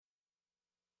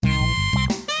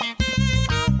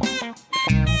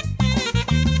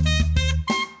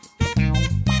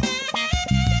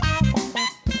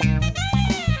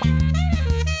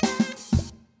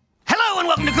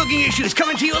Juice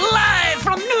coming to you live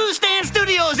from Newsstand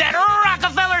Studios at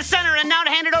Rockefeller Center. And now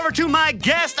to hand it over to my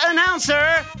guest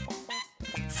announcer,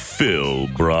 Phil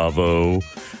Bravo.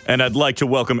 And I'd like to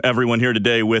welcome everyone here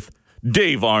today with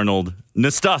Dave Arnold,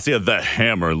 Nastasia the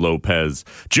Hammer Lopez,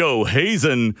 Joe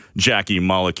Hazen, Jackie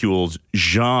Molecules,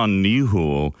 Jean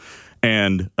Nihul,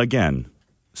 and again,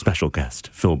 special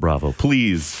guest, Phil Bravo.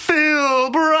 Please.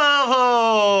 Phil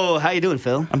Bravo. How you doing,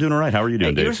 Phil? I'm doing all right. How are you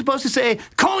doing, Hey, Dave? you were supposed to say,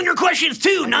 calling your questions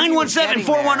too,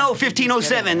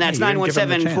 917-410-1507. That's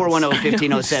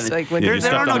 917-410-1507.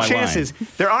 There are no chances.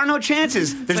 There are no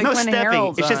chances. There's no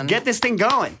stepping. It's just get this thing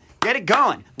going. Get it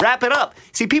going. Wrap it up.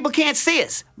 See, people can't see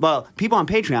us. Well, people on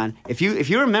Patreon, if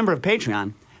you're a member of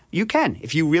Patreon, you can.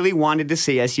 If you really wanted to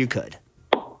see us, you could.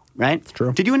 Right? It's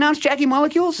true. Did you announce Jackie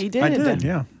Molecules? He did. I did,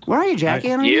 yeah. Where are you,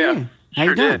 Jackie? I don't hear you. How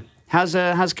you doing? Did.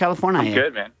 How's California? I'm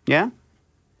good, man. Yeah?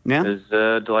 Yeah? As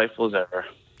delightful as ever.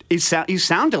 You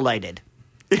sound delighted.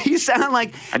 You sound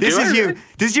like this is you.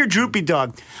 This is your droopy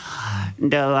dog.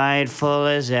 Delightful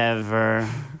as ever,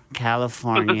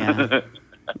 California.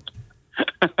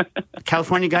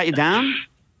 California got you down?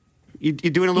 You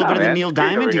doing a little bit of the Neil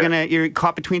Diamond? You're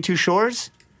caught between two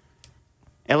shores?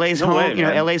 LA's No home. way,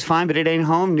 man. LA's fine, but it ain't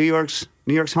home. New York's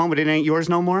home, but it ain't yours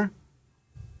no more.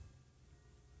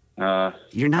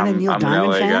 You're not a Neil Diamond I'm an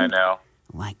LA fan? guy now.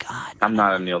 Oh my God. I'm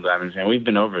not a Neil Diamond fan. We've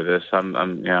been over this.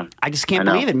 Yeah. I just can't I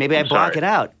know. believe it. Maybe I I'm block sorry. it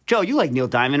out. Joe, you like Neil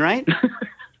Diamond, right?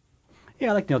 Yeah,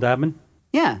 I like Neil Diamond.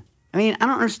 Yeah. I mean, I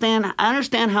don't understand. I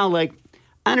understand how, like,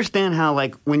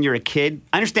 when you're a kid,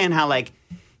 I understand how, like,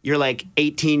 you're, like,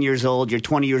 18 years old, you're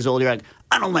 20 years old, you're like,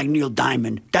 I don't like Neil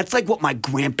Diamond. That's like what my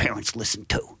grandparents listened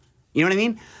to. You know what I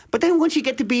mean? But then once you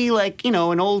get to be, like, you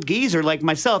know, an old geezer like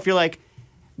myself, you're like,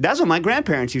 that's what my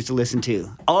grandparents used to listen to.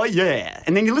 Oh, yeah.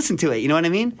 And then you listen to it. You know what I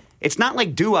mean? It's not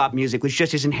like doo-wop music, which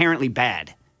just is inherently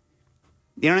bad.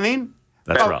 You know what I mean?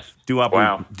 That's rough.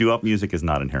 Wow. Doo-wop music is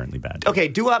not inherently bad. Okay,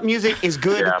 doo-wop music is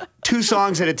good Yeah. 2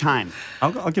 songs at a time.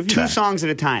 I'll give you Two that. songs at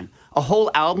a time. A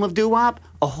whole album of doo-wop,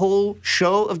 a whole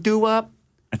show of doo-wop.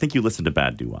 I think you listen to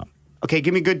bad doo-wop. Okay,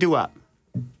 give me good doo-wop.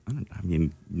 I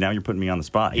mean, now you're putting me on the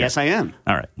spot here. Yes, I am.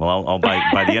 All right. Well, I'll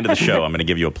by the end of the show, I'm going to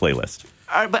give you a playlist.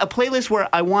 All right, but a playlist where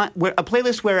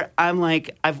I'm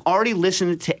like, I've already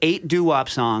listened to 8 doo-wop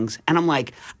songs, and I'm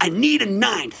like, I need a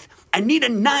ninth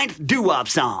doo-wop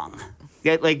song.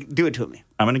 Yeah, like, do it to me.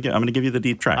 I'm gonna give you the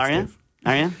deep tracks. Are you? Dave.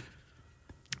 Are you?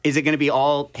 Is it going to be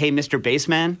all, hey, Mr.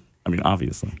 Bassman? I mean,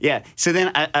 obviously. Yeah. So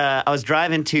then I was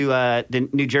driving to the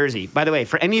New Jersey. By the way,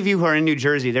 for any of you who are in New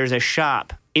Jersey, there's a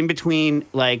shop in between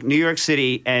like New York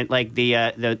City and like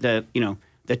the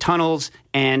tunnels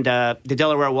and the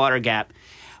Delaware Water Gap,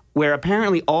 where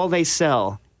apparently all they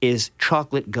sell is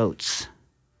chocolate goats.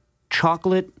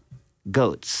 Chocolate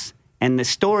goats. And the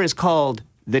store is called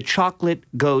the Chocolate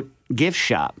Goat Gift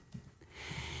Shop.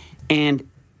 And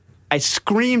I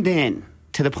screamed in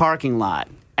to the parking lot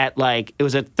at like, it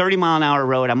was a 30-mile-an-hour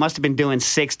road. I must have been doing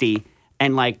 60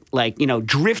 and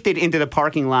drifted into the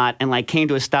parking lot and like came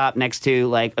to a stop next to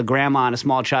like a grandma and a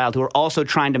small child who were also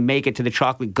trying to make it to the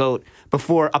Chocolate Goat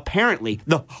before apparently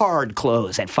the hard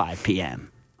close at 5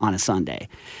 p.m. on a Sunday.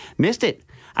 Missed it.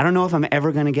 I don't know if I'm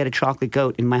ever going to get a chocolate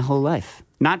goat in my whole life.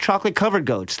 Not chocolate-covered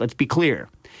goats, let's be clear.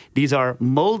 These are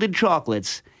molded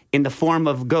chocolates in the form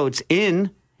of goats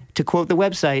in, to quote the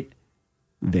website,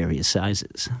 various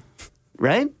sizes.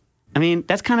 Right? I mean,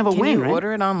 that's kind of a Can win, you right?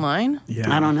 order it online?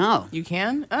 Yeah. I don't know. You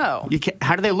can? Oh.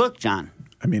 How do they look, John?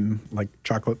 I mean, like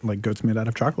chocolate, like goats made out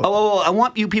of chocolate. Oh, I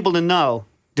want you people to know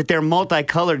that they're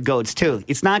multicolored goats, too.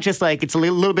 It's not just like it's a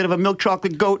little bit of a milk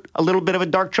chocolate goat, a little bit of a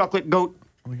dark chocolate goat.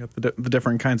 We got the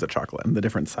different kinds of chocolate and the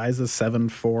different sizes, 7,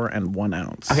 4, and 1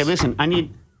 ounce. Okay, listen, I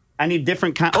need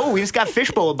different kind. Oh, we just got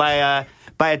fishbowl by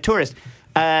a tourist.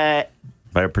 By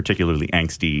a particularly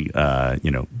angsty,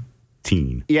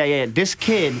 teen. Yeah. This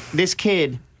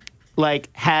kid, like,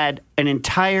 had an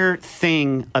entire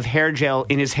thing of hair gel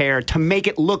in his hair to make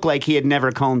it look like he had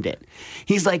never combed it.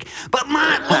 He's like, but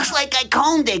Mom, looks like I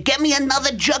combed it. Get me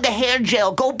another jug of hair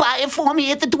gel. Go buy it for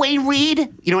me at the Duane Reade.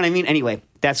 You know what I mean? Anyway,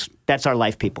 that's our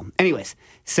life, people. Anyways,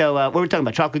 so what were we talking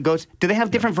about? Chocolate goats? Do they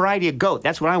have different variety of goat?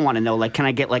 That's what I want to know. Like, can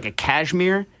I get like a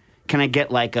cashmere? Can I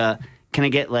get like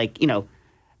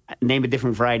name a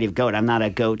different variety of goat? I'm not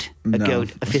a goat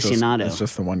aficionado. It's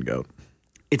just the one goat.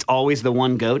 It's always the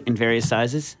one goat in various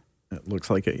sizes? It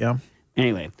looks like it, yeah.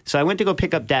 Anyway, so I went to go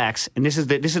pick up Dax, and this is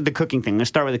the cooking thing. Let's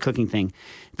start with the cooking thing.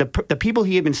 The people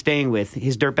he had been staying with,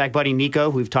 his dirtbag buddy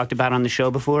Nico, who we've talked about on the show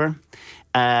before.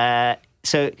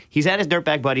 So he's at his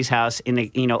dirtbag buddy's house in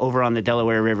the over on the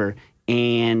Delaware River,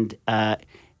 and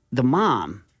the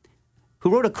mom,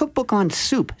 who wrote a cookbook on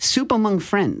soup among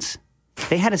friends.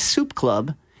 They had a soup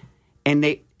club,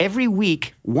 and every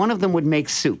week one of them would make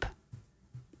soup.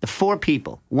 The 4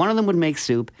 people, one of them would make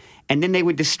soup, and then they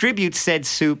would distribute said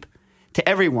soup to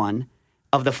everyone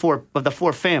of the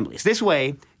four families. This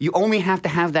way, you only have to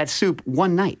have that soup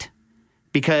one night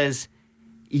because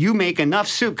you make enough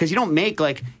soup. Because you don't make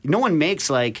no one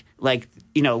makes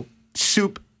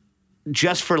soup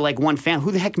just for one family.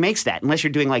 Who the heck makes that? Unless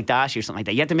you're doing dashi or something like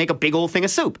that. You have to make a big old thing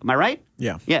of soup. Am I right?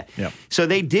 Yeah. Yeah. So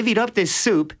they divvied up this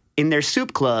soup in their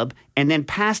soup club and then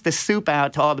passed the soup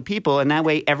out to all the people. And that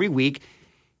way, every week,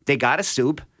 they got a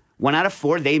soup. 1 out of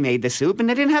 4, they made the soup, and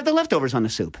they didn't have the leftovers on the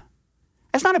soup.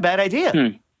 That's not a bad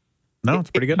idea. No,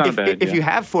 it's pretty good. If you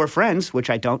have 4 friends,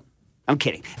 which I don't, I'm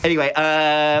kidding. Anyway,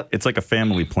 it's like a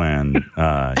family plan,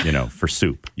 for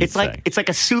soup. It's like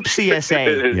a soup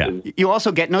CSA. Yeah. You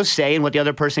also get no say in what the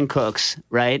other person cooks,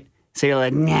 right? So you're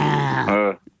like,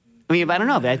 nah. I mean, I don't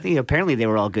know, but I think apparently they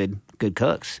were all good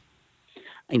cooks.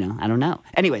 I don't know.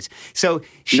 Anyways, so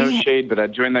no shade, but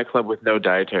I'd join that club with no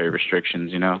dietary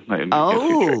restrictions.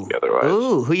 Ooh,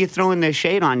 who you throwing the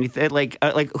shade on? Like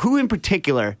who in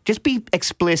particular? Just be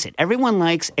explicit. Everyone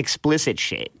likes explicit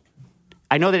shade.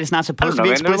 I know that it's not supposed to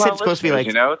be explicit. It's supposed to be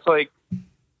it's like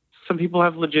some people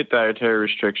have legit dietary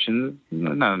restrictions.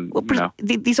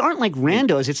 These aren't like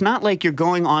randos. It's not like you're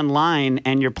going online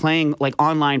and you're playing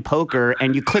online poker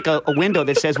and you click a window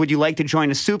that says, would you like to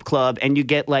join a soup club? And you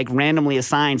get randomly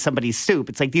assigned somebody's soup.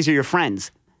 It's like, these are your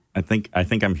friends. I think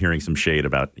I'm hearing some shade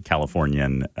about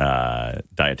Californian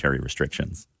dietary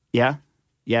restrictions. Yeah?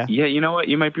 Yeah, you know what?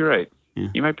 You might be right. Yeah.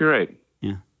 You might be right.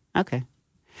 Yeah. Okay.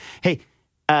 Hey,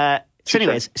 so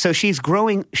anyways,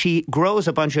 she grows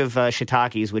a bunch of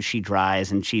shiitakes, which she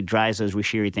dries, and she dries those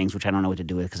rishiri things, which I don't know what to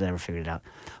do with because I never figured it out.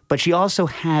 But she also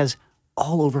has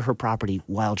all over her property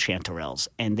wild chanterelles,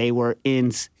 and they were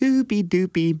in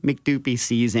soupy-doopy McDoopy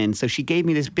season. So she gave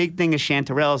me this big thing of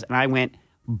chanterelles, and I went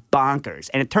bonkers.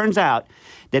 And it turns out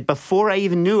that before I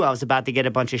even knew I was about to get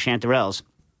a bunch of chanterelles,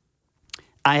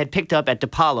 I had picked up at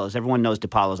DePaulo's. Everyone knows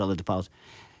DePaulo's, all the DePaulo's.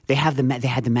 They had the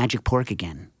magic pork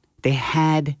again. They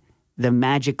had the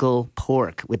magical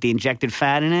pork with the injected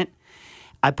fat in it.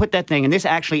 I put that thing, and this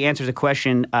actually answers a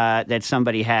question that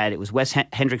somebody had. It was Wes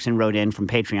Hendrickson wrote in from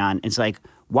Patreon. It's like,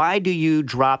 why do you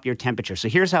drop your temperature? So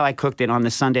here's how I cooked it on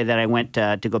the Sunday that I went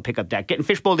to go pick up Dak. Getting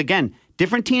fishbowled again.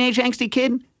 Different teenage angsty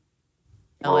kid?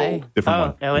 L.A.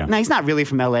 Different one. LA. Yeah. No, he's not really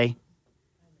from L.A.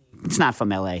 It's not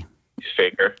from L.A. He's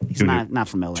faker. He's not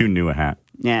from L.A. Too new a hat.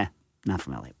 Yeah, not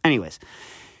from L.A. Anyways.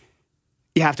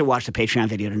 You have to watch the Patreon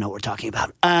video to know what we're talking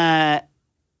about.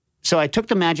 So I took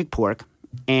the magic pork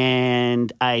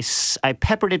and I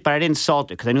peppered it, but I didn't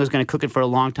salt it because I knew I was going to cook it for a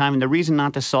long time. And the reason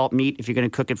not to salt meat if you're going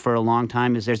to cook it for a long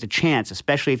time is there's a chance,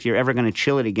 especially if you're ever going to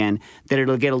chill it again, that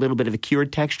it'll get a little bit of a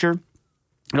cured texture.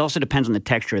 It also depends on the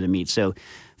texture of the meat. So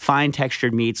fine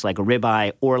textured meats like a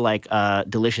ribeye or like a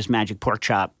delicious magic pork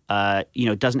chop,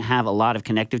 doesn't have a lot of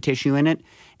connective tissue in it.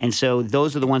 And so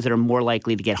those are the ones that are more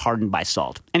likely to get hardened by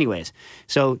salt. Anyways,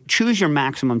 so choose your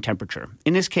maximum temperature.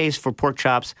 In this case, for pork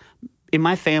chops, in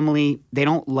my family, they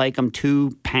don't like them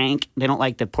too pank. They don't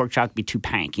like the pork chop to be too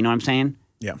pank. You know what I'm saying?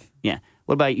 Yeah. Yeah.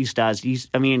 What about you, Stas?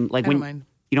 I don't mind.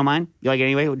 You don't mind? You like it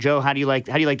anyway? Joe, how do you like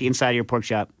the inside of your pork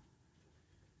chop?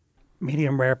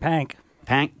 Medium rare pank.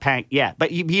 Pank, yeah.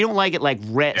 But you don't like it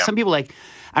red. Yeah. Some people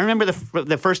I remember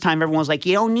the first time everyone was like,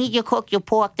 you don't need to cook your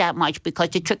pork that much because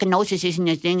the trichinosis isn't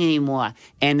a thing anymore.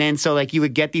 And then so you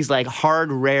would get these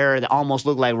hard, rare, that almost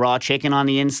look like raw chicken on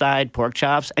the inside, pork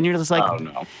chops. And you're just like, oh,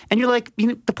 no. And you're like,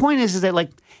 the point is that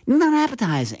not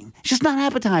appetizing. It's just not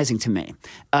appetizing to me.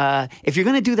 If you're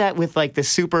going to do that with the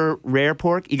super rare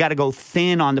pork, you got to go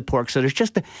thin on the pork. So there's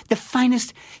just the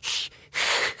finest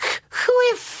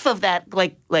whiff of that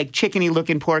chickeny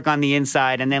looking pork on the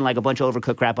inside and then a bunch of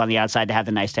overcooked crap on the outside to have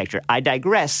the nice texture. I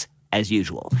digress as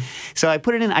usual. So I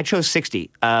put it in, I chose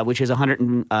 60, which is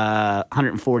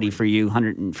 140 for you,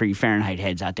 100 for you Fahrenheit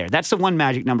heads out there. That's the one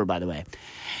magic number, by the way.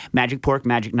 Magic pork,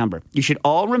 magic number. You should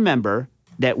all remember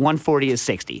that 140 is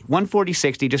 60. 140,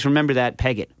 60, just remember that,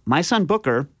 peg it. My son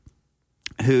Booker,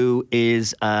 who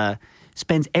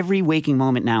spends every waking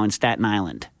moment now in Staten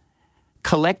Island,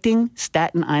 collecting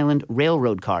Staten Island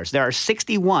Railroad cars. There are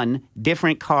 61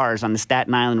 different cars on the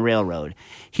Staten Island Railroad.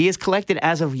 He has collected,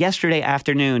 as of yesterday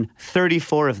afternoon,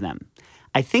 34 of them.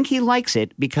 I think he likes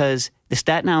it because the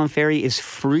Staten Island Ferry is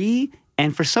free,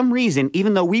 and for some reason,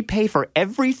 even though we pay for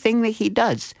everything that he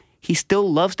does, he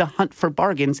still loves to hunt for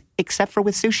bargains, except for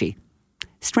with sushi.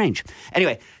 Strange.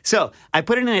 Anyway, so I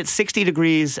put it in at 60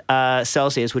 degrees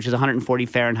Celsius, which is 140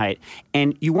 Fahrenheit.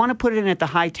 And you want to put it in at the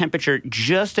high temperature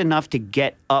just enough to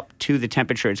get up to the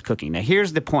temperature it's cooking. Now,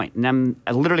 here's the point. And I'm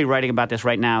literally writing about this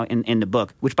right now in the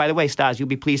book, which, by the way, Stas, you'll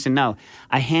be pleased to know,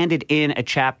 I handed in a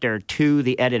chapter to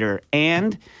the editor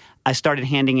and I started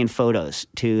handing in photos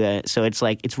to, so it's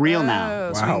like, it's real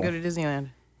now. So we can go to Disneyland.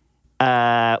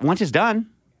 Once it's done.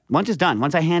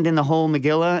 Once I hand in the whole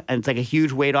Megillah, and it's like a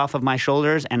huge weight off of my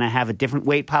shoulders, and I have a different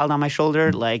weight piled on my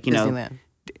shoulder, like, Disneyland.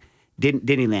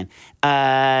 Disneyland.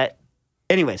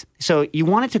 Anyways, so you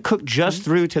want it to cook just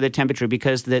through to the temperature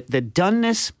because the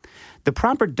doneness, the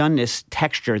proper doneness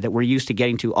texture that we're used to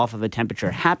getting to off of a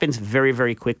temperature happens very,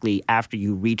 very quickly after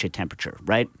you reach a temperature,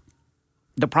 right?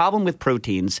 The problem with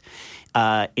proteins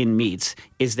in meats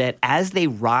is that as they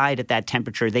ride at that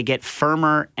temperature, they get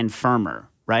firmer and firmer,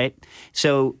 right?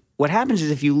 So what happens is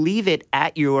if you leave it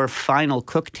at your final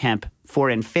cook temp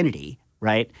for infinity,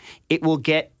 right, it will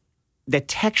get the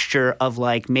texture of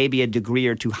like maybe a degree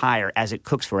or two higher as it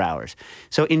cooks for hours.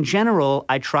 So in general,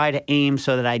 I try to aim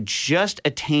so that I just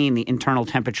attain the internal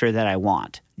temperature that I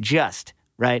want, just,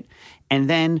 right? And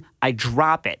then I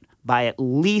drop it by at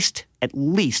least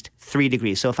 3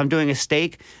 degrees. So if I'm doing a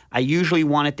steak, I usually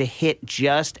want it to hit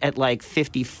just at like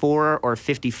 54 or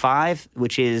 55,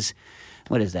 which is,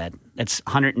 what is that? That's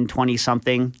 120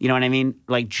 something. You know what I mean?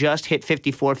 Like just hit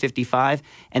 54, 55,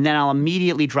 and then I'll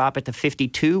immediately drop it to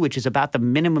 52, which is about the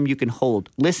minimum you can hold.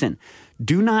 Listen,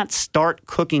 do not start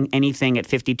cooking anything at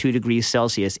 52 degrees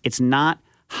Celsius. It's not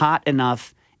hot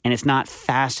enough and it's not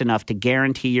fast enough to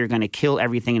guarantee you're going to kill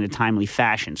everything in a timely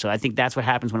fashion. So I think that's what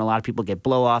happens when a lot of people get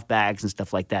blow-off bags and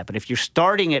stuff like that. But if you're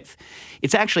starting at,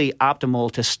 it's actually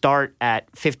optimal to start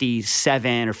at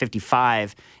 57 or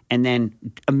 55 and then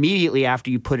immediately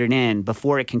after you put it in,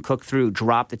 before it can cook through,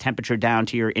 drop the temperature down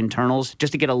to your internals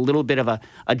just to get a little bit of a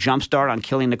jump start on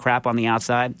killing the crap on the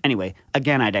outside. Anyway,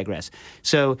 again, I digress.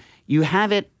 So you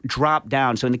have it drop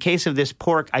down. So in the case of this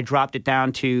pork, I dropped it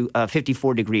down to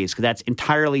 54 degrees because that's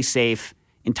entirely safe,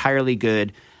 entirely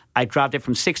good. I dropped it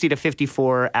from 60 to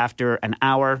 54 after an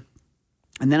hour,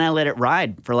 and then I let it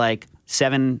ride for like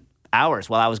 7 hours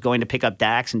while I was going to pick up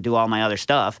Dax and do all my other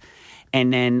stuff.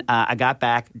 And then I got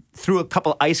back, threw a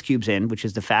couple ice cubes in, which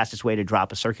is the fastest way to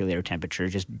drop a circulator temperature.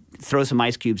 Just throw some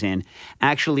ice cubes in.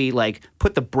 Actually, like,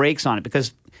 put the brakes on it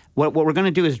because what we're going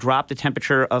to do is drop the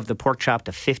temperature of the pork chop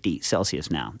to 50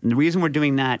 Celsius now. And the reason we're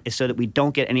doing that is so that we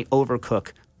don't get any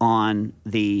overcook on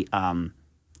the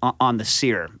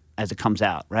sear as it comes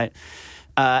out, right?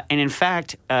 And in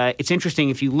fact, it's interesting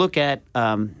if you look at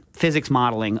physics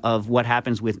modeling of what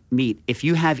happens with meat. If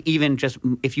you have even just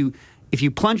if you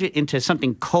plunge it into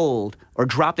something cold or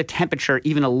drop the temperature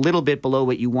even a little bit below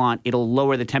what you want, it'll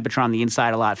lower the temperature on the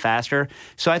inside a lot faster.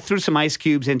 So I threw some ice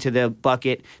cubes into the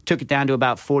bucket, took it down to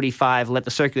about 45, let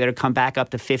the circulator come back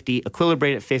up to 50,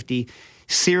 equilibrate at 50,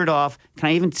 sear it off. Can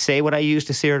I even say what I used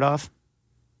to sear it off?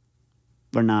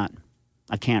 Or not?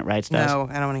 I can't, right, Stas? No,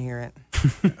 I don't want to hear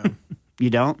it. You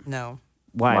don't? No.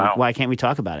 Why? Wow. Why can't we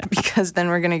talk about it? Because then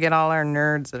we're going to get all our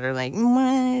nerds that are like,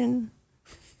 "Mwah."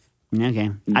 Okay.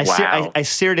 Wow. I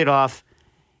seared it off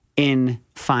in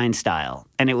fine style,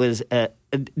 and it was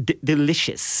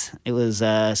delicious. It was,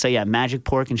 so yeah, magic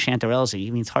pork and chanterelles. I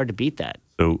mean, it's hard to beat that.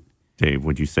 So, Dave,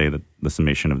 would you say that the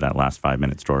summation of that last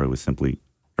 5-minute story was simply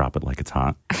drop it like it's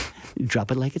hot?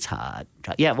 Drop it like it's hot.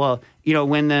 Yeah, well, you know,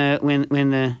 when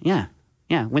the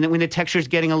texture's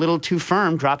getting a little too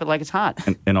firm, drop it like it's hot.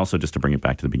 And also, just to bring it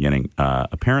back to the beginning,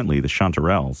 apparently the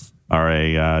Chanterelles are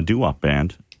a doo-wop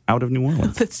band out of New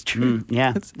Orleans. That's true.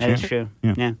 Yeah, that is true.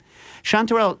 Yeah. Yeah.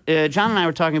 Chanterelle, John and I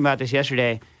were talking about this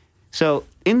yesterday. So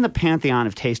in the pantheon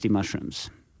of tasty mushrooms,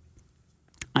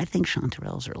 I think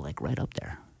chanterelles are like right up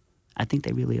there. I think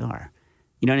they really are.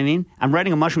 You know what I mean? I'm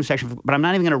writing a mushroom section, but I'm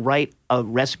not even going to write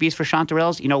recipes for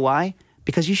chanterelles. You know why?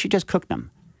 Because you should just cook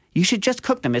them. You should just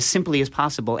cook them as simply as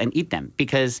possible and eat them.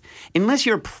 Because unless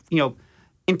you're,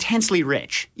 intensely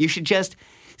rich, you should just.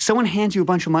 Someone hands you a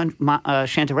bunch of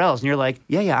chanterelles, and you're like,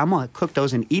 yeah, I'm going to cook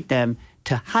those and eat them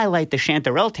to highlight the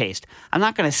chanterelle taste. I'm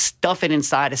not going to stuff it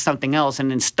inside of something else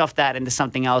and then stuff that into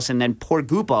something else and then pour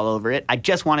goop all over it. I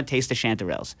just want to taste the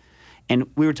chanterelles. And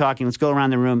we were talking, let's go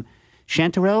around the room.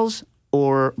 Chanterelles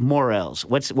or morels?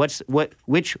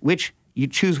 Which, you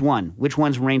choose one. Which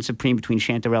one's reign supreme between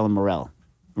chanterelle and morel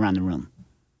around the room?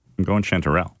 I'm going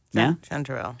Chanterelle. Yeah?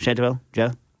 Chanterelle. Chanterelle?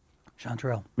 Joe?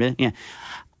 Chanterelle. Really? Yeah.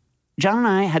 John and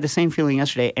I had the same feeling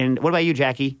yesterday. And what about you,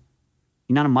 Jackie?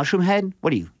 You not a mushroom head?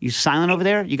 What are you? You silent over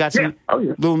there? You got some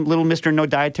little Mr. No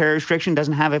dietary restriction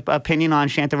doesn't have an opinion on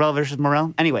chanterelle versus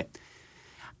morel? Anyway,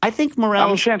 I think morel.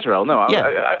 Chanterelle. No,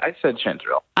 Yeah. I said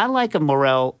chanterelle. I like a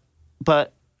morel,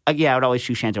 but yeah, I would always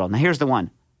choose chanterelle. Now here's the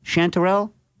one: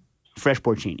 chanterelle, fresh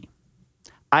porcini.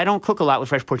 I don't cook a lot with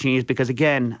fresh porcinis because,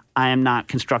 again, I am not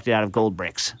constructed out of gold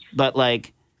bricks. But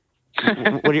like,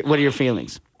 what are your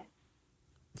feelings?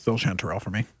 Still chanterelle for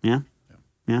me. Yeah.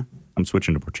 I'm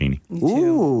switching to porcini.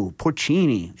 Ooh,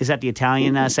 porcini. Is that the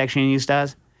Italian section in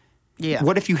Eustace? Yeah.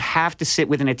 What if you have to sit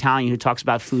with an Italian who talks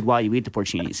about food while you eat the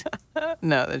porcinis?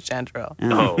 No, the chanterelle.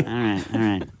 All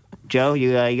right. Joe,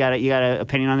 you got an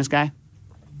opinion on this guy?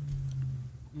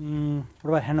 What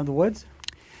about Hen of the Woods?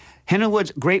 Hen of the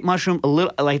Woods, great mushroom.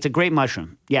 It's a great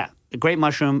mushroom. Yeah, a great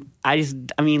mushroom. I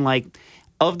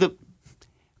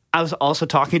was also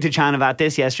talking to John about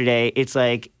this yesterday. It's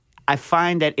like, I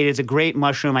find that it is a great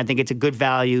mushroom. I think it's a good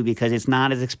value because it's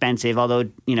not as expensive. Although,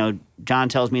 John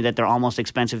tells me that they're almost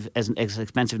expensive as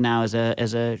expensive now as a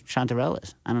chanterelle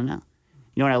is. I don't know.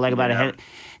 You know what I like about a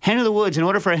hen of the woods? In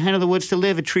order for a hen of the woods to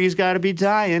live, a tree's got to be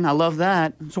dying. I love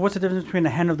that. So what's the difference between the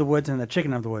Hen of the Woods and the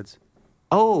Chicken of the Woods?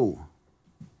 Oh,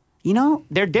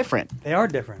 they're different. They are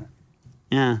different.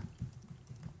 Yeah.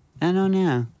 I don't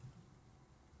know.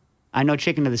 I know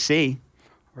Chicken of the Sea.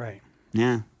 Right.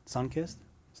 Yeah. Sunkissed?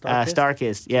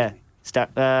 Starkist, yeah.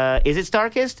 Is it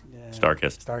Starkist? Yeah.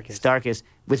 Starkist. Starkist.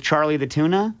 With Charlie the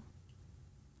Tuna?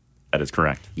 That is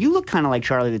correct. You look kind of like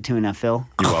Charlie the Tuna, Phil.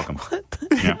 You're welcome.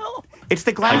 Yeah. It's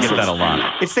the I glasses. get that a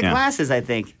lot. It's the glasses, I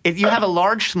think. You have a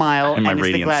large smile. And my it's the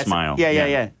radiant glasses. smile.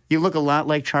 Yeah. You look a lot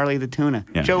like Charlie the Tuna.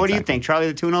 Yeah, Joe, what do you exactly. think? Charlie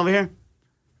the Tuna over here?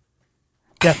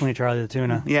 Definitely Charlie the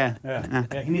Tuna. Yeah.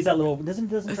 Yeah, he needs that little. Doesn't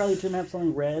Charlie the Tuna have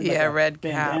something red? Yeah, like a red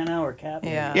cap. bandana or cap.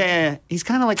 Yeah. Yeah. He's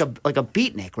kind of like a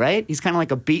beatnik, right? He's kind of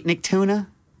like a beatnik tuna.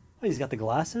 Oh, he's got the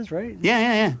glasses, right?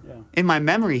 Yeah. In my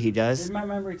memory, he does. In my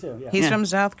memory too. Yeah. He's from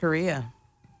South Korea.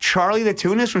 Charlie the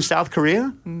Tuna is from South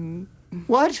Korea? Mm-hmm.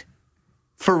 What?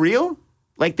 For real?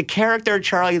 Like the character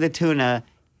Charlie the Tuna,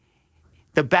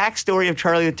 the backstory of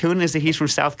Charlie the Tuna is that he's from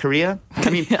South Korea? I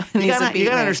mean, you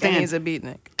gotta understand. And he's a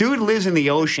beatnik. Dude lives in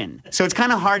the ocean, so it's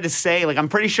kind of hard to say. Like, I'm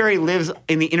pretty sure he lives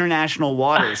in the international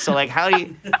waters. So, like,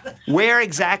 where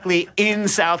exactly in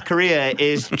South Korea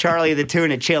is Charlie the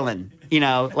Tuna chilling?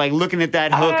 Like looking at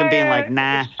that hook and being like,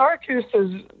 nah. Sarkis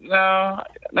is no.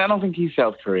 I don't think he's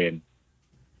South Korean.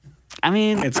 I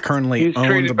mean, It's currently He's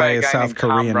treated owned by a a guy South named Tom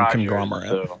Korean Rogers, conglomerate.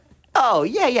 so- oh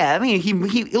yeah. I mean,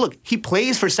 he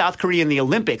plays for South Korea in the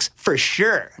Olympics for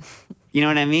sure. You know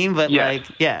what I mean? But Yes.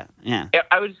 yeah. Yeah,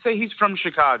 I would say he's from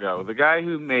Chicago. The guy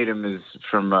who made him is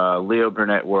from Leo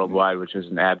Burnett Worldwide, which is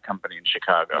an ad company in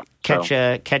Chicago. Catch So-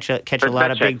 a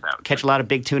lot of that checks out.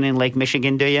 big tuna in Lake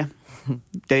Michigan, do you?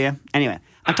 Do you? Anyway,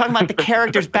 I'm talking about the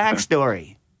character's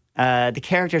backstory.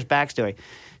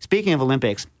 Speaking of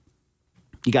Olympics,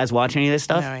 you guys watch any of this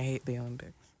stuff? No, I hate the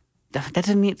Olympics. That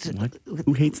doesn't mean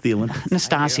Who hates the Olympics?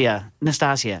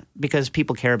 Nastasia, because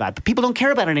people care about it. But people don't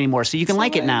care about it anymore, so you can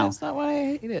like it now. That's not why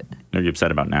I hate it. Are you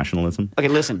upset about nationalism? Okay,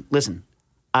 listen. Did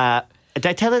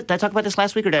I talk about this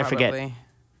last week or did I forget? Probably.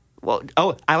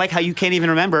 Well, I like how you can't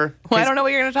even remember. Well, I don't know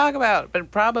what you're going to talk about,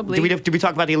 but probably. Did we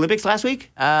talk about the Olympics last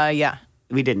week? Yeah.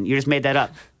 We didn't. You just made that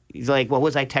up. He's like, what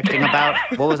was I texting about?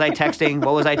 What was I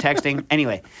texting?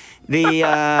 Anyway,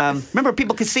 remember,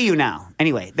 people can see you now.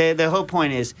 Anyway, the whole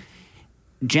point is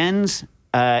Jen's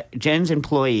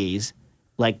employees,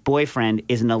 like boyfriend,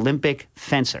 is an Olympic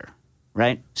fencer,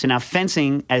 right? So now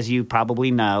fencing, as you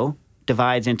probably know,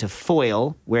 divides into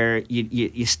foil, where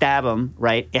you stab them,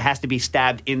 right? It has to be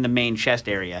stabbed in the main chest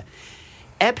area.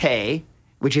 Epee,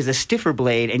 which is a stiffer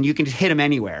blade, and you can just hit them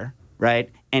anywhere, right?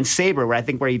 And saber,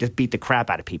 where you just beat the crap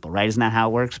out of people, right? Isn't that how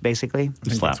it works, basically? I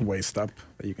think Slap. it's waist up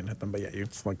that you can hit them, but yeah,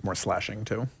 it's like more slashing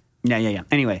too. Yeah.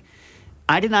 Anyway,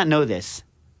 I did not know this,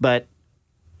 but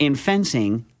in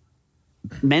fencing,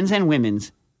 men's and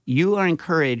women's, you are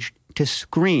encouraged to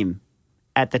scream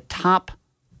at the top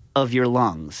of your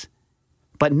lungs,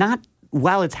 but not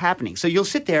while it's happening. So you'll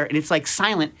sit there and it's like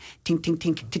silent, ting ting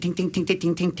ting ting ting ting ting ting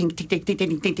ting ting ting ting ting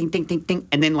ting ting ting ting ting ting,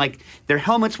 and then like their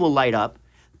helmets will light up.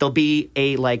 There'll be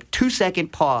a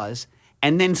 2-second pause,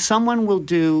 and then someone will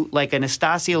do like an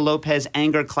Anastasia Lopez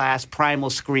anger class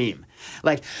primal scream,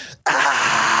 like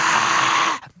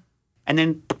ah, and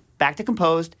then back to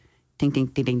composed, ting ting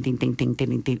ting ting ting ting ting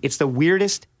ting ting. It's the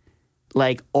weirdest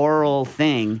oral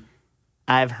thing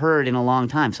I've heard in a long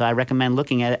time. So I recommend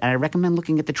looking at it, and I recommend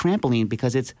looking at the trampoline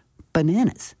because it's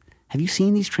bananas. Have you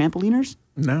seen these trampoliners?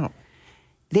 No.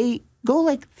 They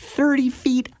go 30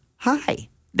 feet high.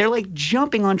 They're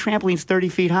jumping on trampolines 30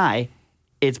 feet high.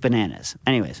 It's bananas.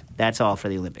 Anyways, that's all for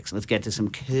the Olympics. Let's get to some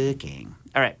cooking.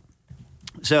 All right.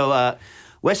 So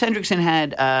Wes Hendrickson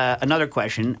had another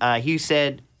question. He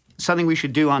said, something we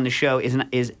should do on the show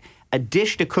is a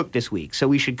dish to cook this week. So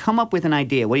we should come up with an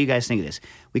idea. What do you guys think of this?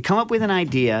 We come up with an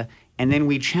idea, and then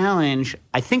we challenge,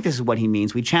 I think this is what he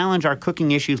means, we challenge our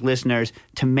Cooking Issues listeners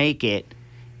to make it,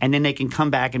 and then they can come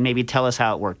back and maybe tell us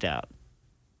how it worked out.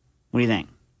 What do you think?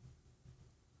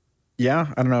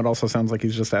 Yeah, I don't know. It also sounds like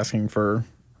he's just asking for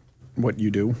what you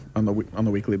do on the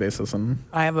weekly basis, and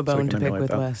I have a so we bone can to pick emulate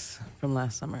with that. Wes from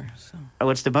last summer, so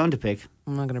What's the bone to pick?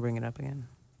 I'm not going to bring it up again.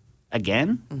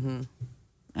 Again?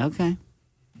 Mm-hmm. Okay.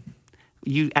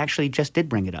 You actually just did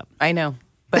bring it up. I know,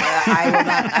 but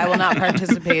I will not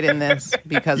participate in this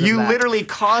because of You that. literally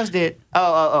caused it.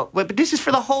 Oh. But this is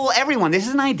for the whole everyone. This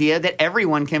is an idea that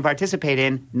everyone can participate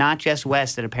in, not just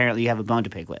Wes that apparently you have a bone to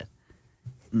pick with.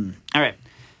 All right.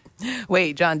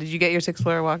 Wait, John, did you get your 6th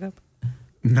floor walk up?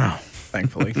 No,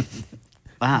 thankfully.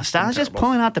 Wow, Styles just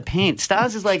pulling out the paint.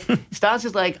 Styles is like,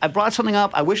 I brought something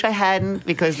up. I wish I hadn't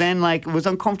because then like it was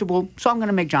uncomfortable. So I'm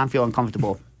gonna make John feel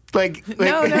uncomfortable. Like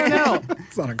No.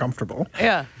 It's not uncomfortable.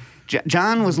 Yeah.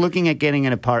 John was looking at getting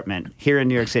an apartment here in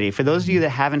New York City. For those of you that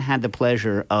haven't had the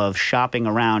pleasure of shopping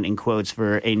around, in quotes,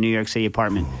 for a New York City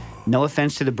apartment, no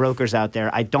offense to the brokers out there.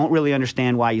 I don't really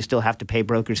understand why you still have to pay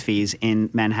broker's fees in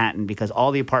Manhattan because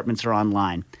all the apartments are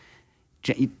online.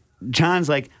 John's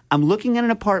like, I'm looking at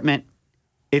an apartment.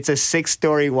 It's a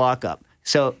 6-story walk-up.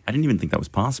 So I didn't even think that was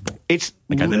possible. it's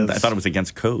I thought it was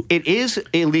against code. it is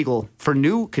illegal for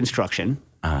new construction.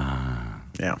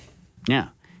 Yeah. Yeah.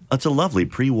 It's a lovely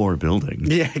pre-war building.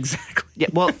 Yeah, exactly. Yeah.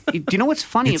 Well, do you know what's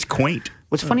funny? It's quaint.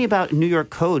 What's funny about New York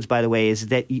codes, by the way, is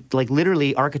that like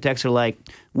literally architects are like,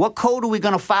 what code are we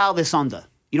going to file this under?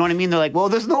 You know what I mean? They're like, well,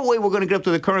 there's no way we're going to get up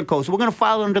to the current code, so we're going to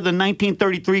file under the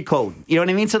 1933 code. You know what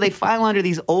I mean? So they file under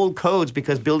these old codes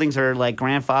because buildings are like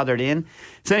grandfathered in.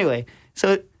 So anyway,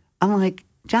 so I'm like,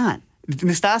 John,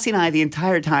 Nastasi and I the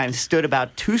entire time stood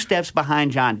about 2 steps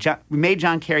behind John. We made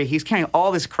John carry. He's carrying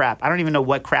all this crap. I don't even know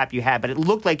what crap you had, but it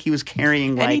looked like he was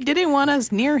carrying like. And he didn't want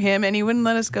us near him, and he wouldn't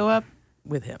let us go up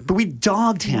with him. But we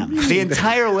dogged him the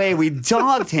entire way. We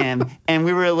dogged him, and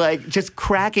we were like just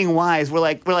cracking wise. We're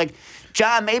like,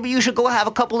 John, maybe you should go have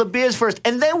a couple of beers first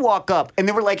and then walk up. And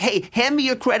then we're like, hey, hand me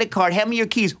your credit card, hand me your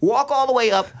keys, walk all the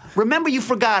way up. Remember you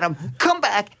forgot them. Come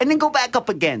back and then go back up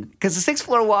again. Because the 6th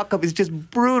floor walk up is just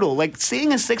brutal. Like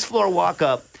seeing a 6th floor walk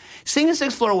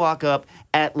up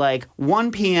at like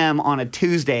 1 p.m. on a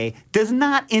Tuesday does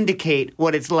not indicate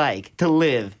what it's like to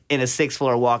live in a 6th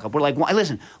floor walk up. We're like,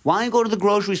 listen, why don't you go to the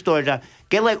grocery store, John?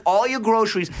 Get like all your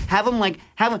groceries, have them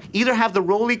either have the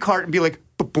rolly cart and be like,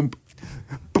 boom, boom,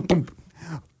 boom.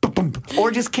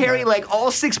 Or just carry like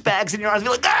all 6 bags in your arms. Be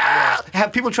like, ah!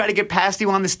 Have people try to get past you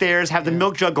on the stairs. Have the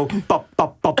milk jug go bop,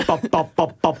 bop, bop, bop, bop,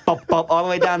 bop, bop, bop, bop, all the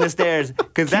way down the stairs.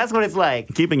 Because that's what it's like.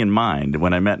 Keeping in mind,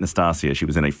 when I met Nastasia, she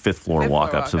was in a 5th floor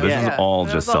walk-up, so this is all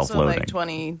It just was also self-loading. like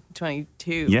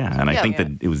 2022. Yeah, and I think that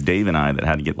it was Dave and I that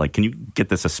had to get like, can you get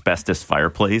this asbestos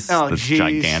fireplace that's geez.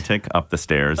 gigantic up the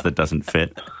stairs that doesn't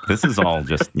fit? This is all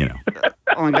just,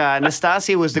 Oh my God,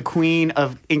 Nastasia was the queen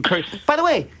of encouragement. By the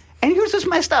way, and here's what's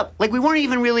messed up. Like we weren't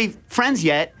even really friends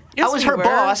yet. Yes, I was we her were.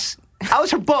 boss.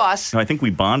 No, I think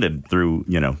we bonded through,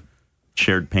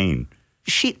 shared pain.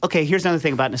 Okay, here's another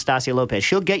thing about Nastasia Lopez.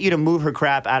 She'll get you to move her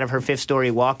crap out of her 5th-story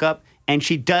walk-up, and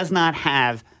she does not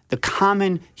have the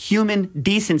common human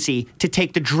decency to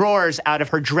take the drawers out of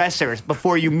her dressers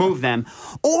before you move them,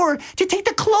 or to take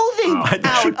the clothing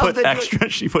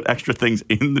out She put extra things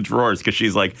in the drawers because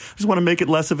she's like, I just want to make it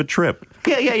less of a trip.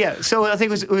 Yeah. So I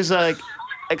think it was like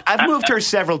I've moved her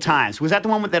several times. Was that the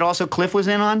one that also Cliff was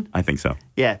in on? I think so.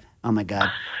 Yeah. Oh my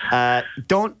God.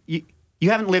 You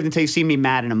haven't lived until you see me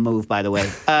mad in a move. By the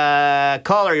way,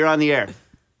 caller, you're on the air.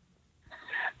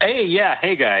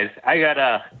 Hey guys. I got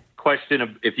a question of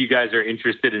if you guys are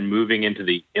interested in moving into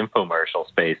the infomercial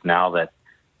space now that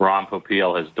Ron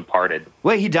Popeil has departed.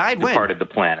 Wait, he died when? Departed the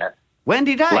planet. When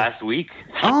did he die? Last week.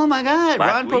 Oh my God,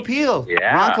 Ron week. Popeil.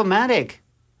 Yeah. Ron-Comatic.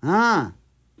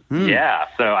 Yeah,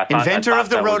 so I thought Inventor of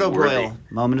the that was Roto-Broil.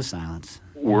 Moment of silence.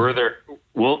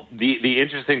 Well, the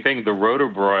interesting thing, the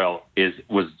Roto-Broil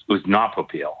was not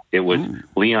Popeil. It was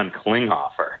Leon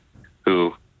Klinghoffer,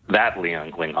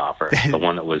 Leon Klinghoffer, the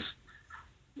one that was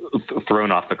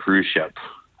thrown off the cruise ship.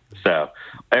 So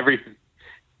everything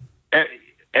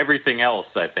else,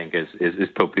 I think, is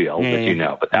Popeil, as you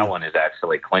know, but that one is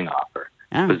actually Klinghoffer,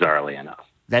 bizarrely enough.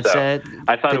 That's I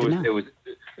thought it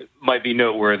might be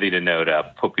noteworthy to note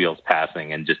Popeil's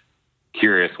passing, and just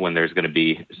curious when there's going to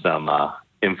be some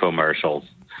infomercials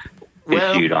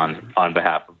issued on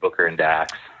behalf of Booker and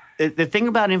Dax. The thing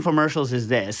about infomercials is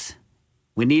this: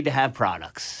 we need to have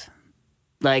products.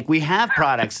 Like we have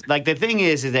products. Like the thing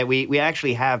is that we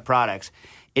actually have products.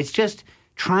 It's just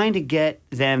trying to get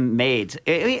them made.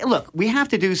 I mean, look, we have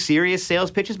to do serious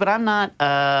sales pitches, but I'm not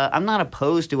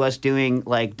opposed to us doing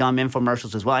like dumb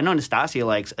infomercials as well. I know Nastasia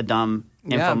likes a dumb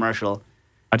infomercial.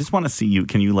 I just want to see you.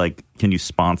 Can you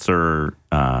sponsor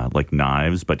like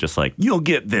knives, but just like you'll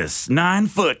get this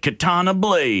 9-foot katana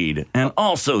blade and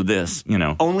also this,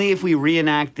 Only if we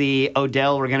reenact the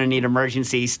Odell, we're going to need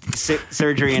emergency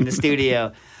surgery in the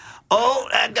studio. Oh,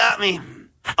 that got me.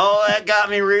 Oh, that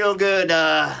got me real good.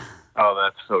 Oh,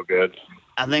 that's so good.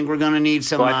 I think we're going to need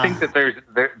some. Well, I think that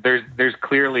there's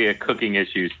clearly a Cooking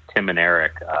Issues Tim and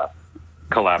Eric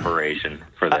collaboration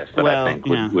for this that I think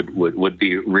would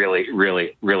be really,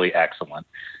 really, really excellent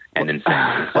and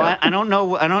insane. Well, I don't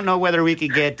know whether we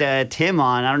could get Tim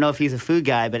on. I don't know if he's a food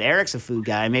guy, but Eric's a food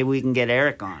guy. Maybe we can get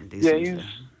Eric on.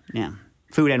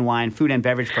 Food and wine, food and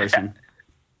beverage person.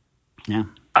 Yeah.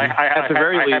 At the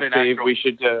very least, Dave, we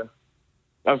should.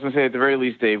 I was going to say, at the very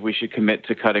least, Dave, we should commit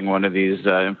to cutting one of these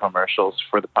infomercials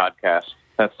for the podcast.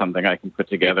 That's something I can put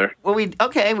together. Well, we did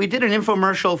an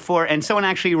infomercial for, and someone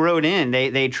actually wrote in.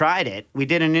 They tried it. We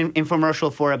did an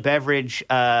infomercial for a beverage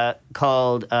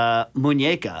called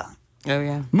Muñeca. Oh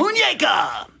yeah,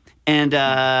 Muñeca. And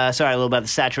sorry, a little about the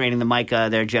saturating the mic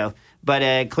there, Joe.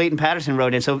 But Clayton Patterson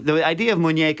wrote in. So the idea of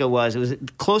Muñeca was, it was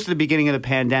close to the beginning of the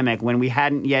pandemic when we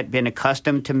hadn't yet been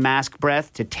accustomed to mask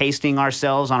breath, to tasting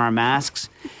ourselves on our masks.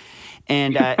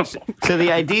 And so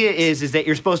the idea is that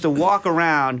you're supposed to walk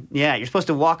around. Yeah, you're supposed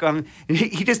to walk on.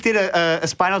 He just did a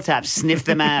spinal tap, sniff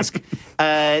the mask.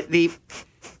 You're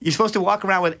supposed to walk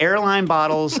around with airline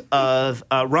bottles of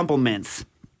Rumple Mints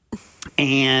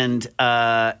and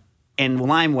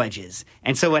lime wedges.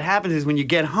 And so what happens is when you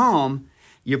get home,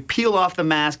 you peel off the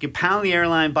mask, you pound the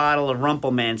airline bottle of Rumple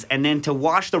Mints, and then to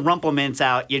wash the Rumple Mints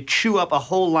out, you chew up a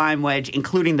whole lime wedge,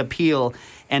 including the peel,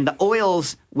 and the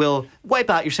oils will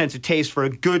wipe out your sense of taste for a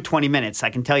good 20 minutes.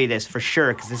 I can tell you this for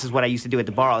sure, because this is what I used to do at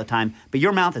the bar all the time. But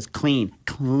your mouth is clean.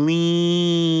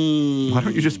 Clean. Why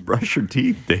don't you just brush your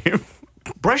teeth, Dave?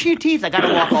 Brushing your teeth, I got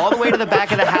to walk all the way to the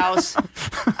back of the house.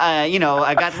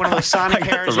 I got one of those sonic I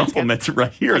got the Rumple Mints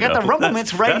right here. I got the Rumple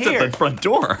Mints right here. That's at the front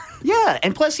door. Yeah,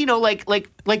 and plus,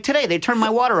 like today, they turned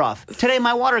my water off. Today,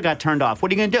 my water got turned off.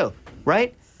 What are you going to do,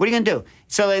 right? What are you going to do?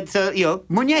 So it's,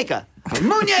 Muñeca.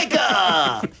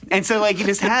 Muñeca! And so, you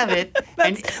just have it.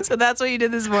 So that's what you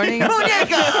did this morning?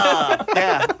 Muñeca!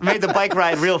 Yeah, made the bike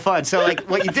ride real fun. So,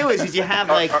 what you do is you have,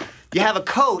 you have a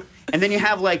coat, and then you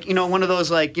have, one of those,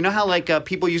 how,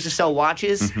 people used to sell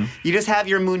watches? Mm-hmm. You just have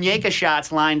your Muñeca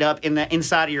shots lined up in the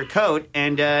inside of your coat,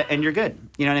 and you're good.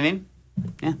 You know what I mean?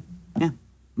 Yeah.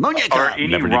 Muñeca! Are any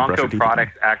Ronco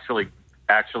products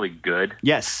actually good?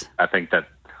 Yes. I think that.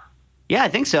 Yeah, I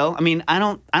think so. I mean, I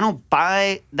don't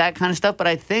buy that kind of stuff, but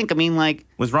I think,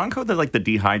 was Ronco the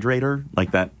dehydrator?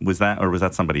 Was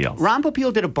that somebody else? Ron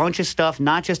Popeil did a bunch of stuff,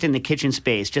 not just in the kitchen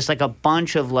space, just a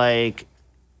bunch of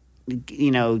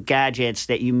gadgets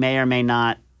that you may or may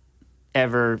not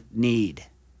ever need.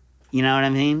 You know what I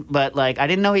mean? But I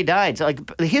didn't know he died. So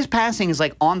his passing is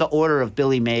on the order of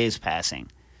Billy Mays'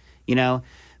 passing.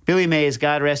 Billy Mays,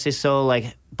 God rest his soul,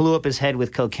 blew up his head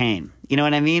with cocaine. You know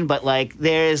what I mean? But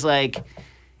there's isn't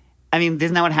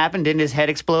that what happened? Didn't his head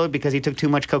explode because he took too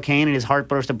much cocaine and his heart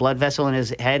burst a blood vessel in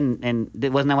his head? And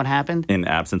wasn't that what happened? In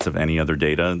absence of any other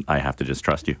data, I have to just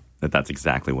trust you that that's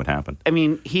exactly what happened. I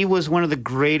mean, he was one of the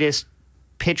greatest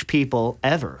pitch people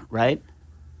ever, right?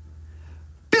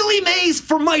 Billy Mays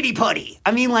for Mighty Putty.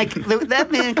 I mean, that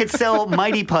man could sell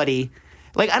Mighty Putty.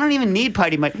 I don't even need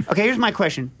Mighty Putty. Okay, here's my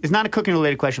question. It's not a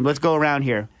cooking-related question, but let's go around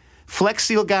here. Flex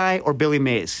Seal guy or Billy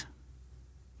Mays?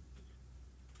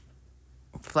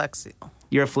 Flex Seal.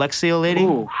 You're a Flex Seal lady?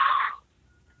 Ooh.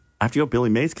 I have to go Billy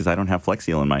Mays because I don't have Flex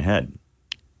Seal in my head.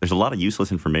 There's a lot of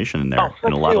useless information in there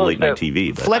and a lot of late-night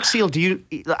TV. But. Flex Seal,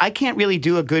 I can't really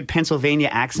do a good Pennsylvania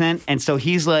accent, and so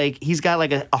he's got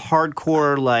a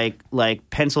hardcore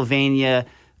Pennsylvania,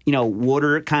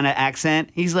 water kind of accent.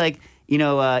 He's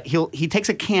he takes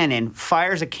a cannon,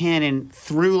 fires a cannon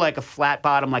through a flat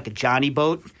bottom like a Johnny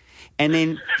boat, and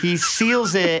then he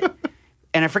seals it.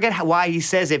 And I forget why he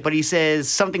says it, but he says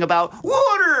something about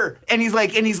water, and he's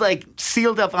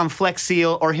sealed up on Flex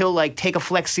Seal, or he'll take a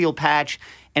Flex Seal patch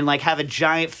and have a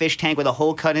giant fish tank with a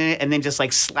hole cut in it, and then just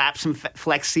slap some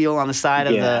Flex Seal on the side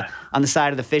of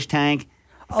the fish tank.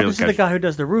 Oh, this is the guy who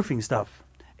does the roofing stuff.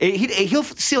 He'll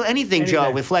seal anything,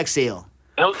 Joe, with Flex Seal.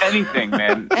 Anything,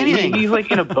 man. Anything. He's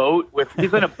in a boat with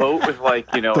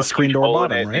the screen door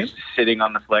bottom, right? He's sitting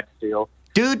on the Flex Seal.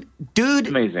 Dude,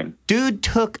 amazing. Dude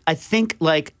took, I think,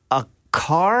 a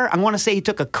car. I want to say he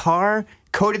took a car,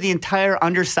 coated the entire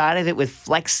underside of it with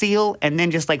Flex Seal, and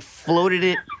then just floated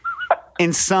it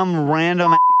in some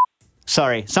random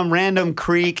Sorry, some random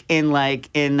creek in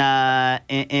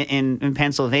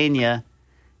Pennsylvania.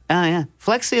 Oh yeah,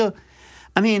 Flex Seal.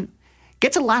 I mean,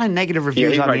 gets a lot of negative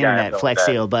reviews on the internet. Flex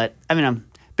Seal, but I mean,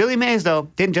 Billy Mays though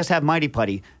didn't just have Mighty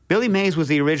Putty. Billy Mays was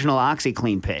the original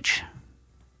OxyClean pitch.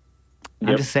 Yep.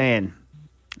 I'm just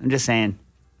saying.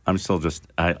 I'm still just.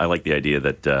 I like the idea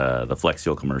that the Flex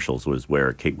Seal commercials was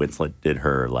where Kate Winslet did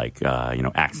her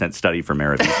accent study for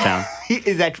Mayor of Easttown.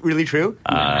 Is that really true?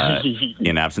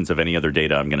 In absence of any other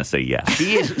data, I'm going to say yes.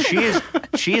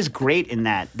 She is great in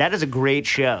that. That is a great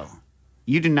show.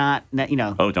 You do not,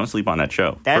 Oh, don't sleep on that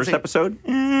show. First episode,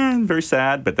 very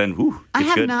sad, but then, I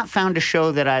have good. not found a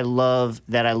show that I love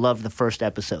the first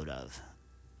episode of.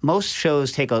 Most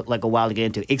shows take a while to get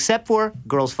into, except for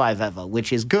Girls 5 Eva,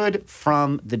 which is good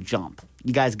from the jump.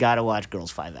 You guys got to watch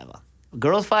Girls 5 Eva.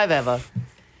 Girls 5 Eva.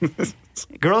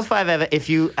 Girls 5 Eva, if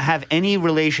you have any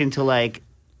relation to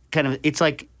it's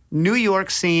like New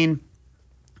York scene,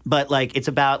 but it's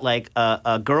about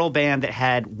a girl band that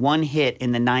had one hit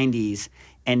in the 90s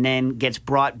and then gets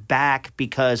brought back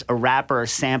because a rapper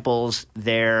samples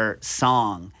their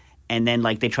song and then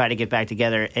they try to get back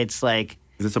together. It's like...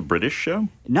 Is this a British show?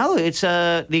 No, it's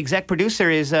the exec producer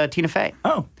is Tina Fey.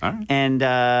 Oh, all right.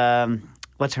 And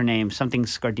what's her name? Something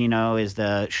Scardino is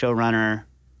the showrunner.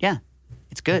 Yeah,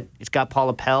 it's good. It's got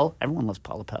Paula Pell. Everyone loves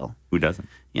Paula Pell. Who doesn't?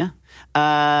 Yeah.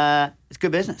 It's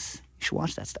good business. You should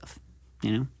watch that stuff,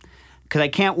 Because I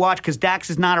can't watch, because Dax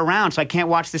is not around, so I can't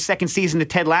watch the second season of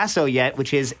Ted Lasso yet,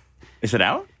 which is... Is it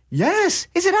out? Yes.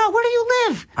 Is it out? Where do you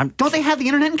live? Don't they have the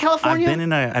internet in California?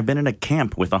 I've been in a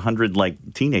camp with 100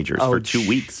 teenagers for 2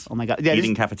 weeks. Oh my God!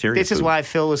 Eating cafeteria. This is why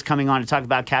Phil was coming on to talk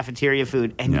about cafeteria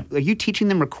food. And Are you teaching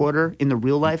them recorder in the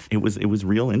real life? It was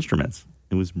real instruments.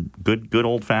 It was good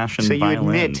old fashioned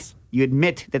violins. So you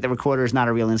admit that the recorder is not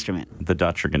a real instrument. The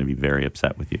Dutch are going to be very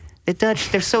upset with you. The Dutch,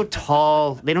 they're so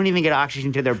tall. They don't even get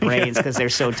oxygen to their brains because they're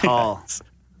so tall.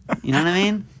 You know what I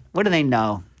mean? What do they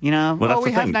know? Well,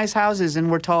 we have nice houses and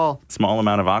we're tall. Small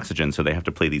amount of oxygen, so they have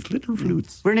to play these little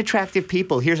flutes. We're an attractive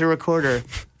people. Here's a recorder.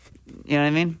 You know what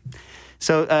I mean?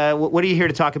 So what are you here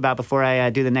to talk about before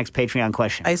I do the next Patreon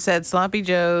question? I said Sloppy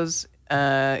Joe's,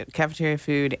 cafeteria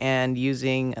food, and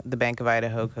using the Bank of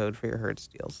Idaho code for your herd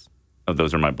steals. Oh,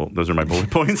 those are my bullet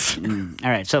points. All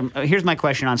right, so here's my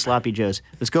question on Sloppy Joe's.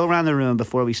 Let's go around the room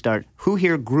before we start. Who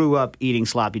here grew up eating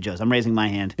Sloppy Joe's? I'm raising my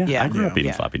hand. Yeah. I grew up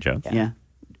eating Sloppy Joe's. Yeah.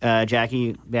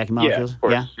 Jackie Molecules? Yeah, of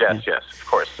course. Yeah? Yes,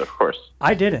 of course.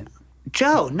 I didn't.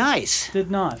 Joe, nice. Did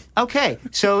not. Okay,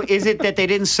 so is it that they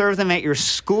didn't serve them at your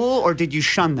school, or did you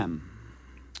shun them?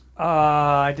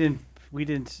 I didn't. We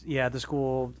didn't. Yeah, the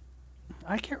school.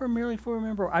 I can't really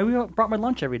remember. I brought my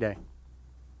lunch every day.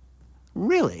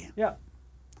 Really? Yeah.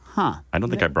 Huh. I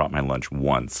don't think I brought my lunch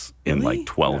once in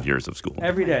 12 years of school.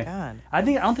 Every day. God. I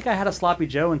don't think I had a Sloppy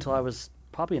Joe until I was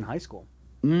probably in high school.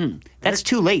 That's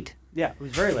too late. Yeah, it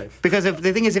was very late. Because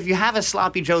the thing is, if you have a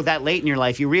Sloppy Joe that late in your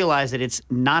life, you realize that it's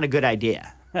not a good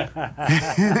idea. You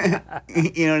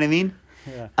know what I mean?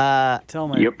 Yeah. Tell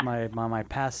my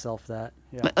past self that.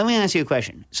 Yeah. Let me ask you a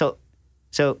question. So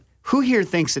who here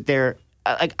thinks that they're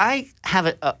I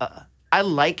have I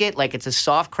like it like it's a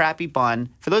soft, crappy bun.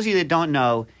 For those of you that don't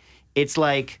know, it's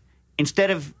like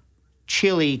instead of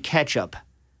chili ketchup,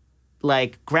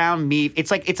 like ground meat.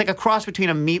 It's like a cross between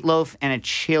a meatloaf and a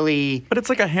chili. But it's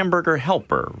like a hamburger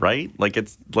helper, right? Like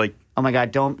it's like. Oh my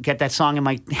God! Don't get that song in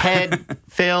my head,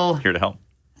 Phil. Here to help.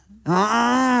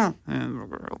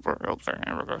 Hamburger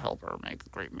helper, make a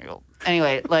great meal.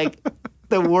 Anyway, like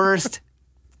the worst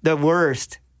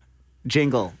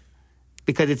jingle.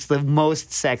 Because it's the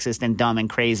most sexist and dumb and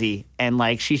crazy. And,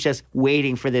 she's just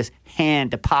waiting for this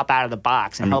hand to pop out of the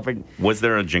box and help her. Was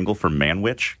there a jingle for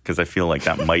Manwich? Because I feel like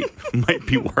that might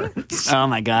be worse. Oh,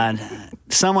 my God.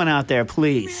 Someone out there,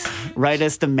 please, write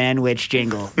us the Manwich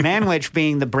jingle. Manwich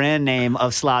being the brand name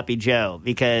of Sloppy Joe.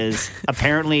 Because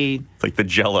apparently... It's like the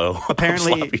Jell-O of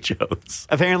Sloppy Joes.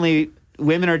 Apparently,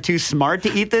 women are too smart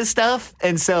to eat this stuff.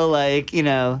 And so,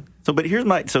 So, but here's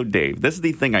So, Dave, this is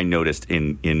the thing I noticed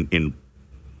in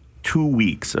 2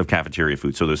 weeks of cafeteria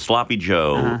food. So there's Sloppy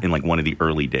Joe in one of the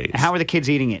early days. How are the kids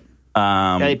eating it?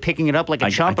 Are they picking it up like a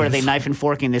chump, or are they knife and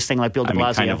forking this thing like Bill de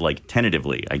Blasio? Kind of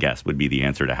tentatively, I guess, would be the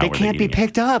answer to how they can't be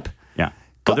picked up. Yeah.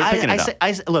 But they're picking it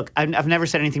up. Look, I've never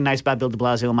said anything nice about Bill de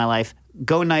Blasio in my life.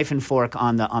 Go knife and fork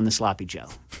on the Sloppy Joe.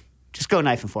 Just go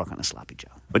knife and fork on the Sloppy Joe.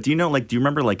 But do you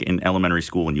remember in elementary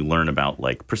school when you learn about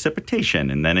precipitation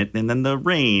and then the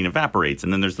rain evaporates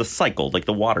and then there's the cycle,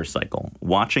 the water cycle.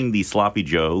 Watching the Sloppy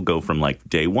Joe go from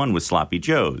day one was Sloppy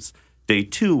Joes. Day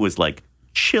two was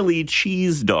chili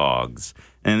cheese dogs.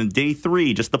 And day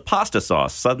 3, just the pasta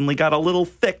sauce suddenly got a little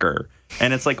thicker.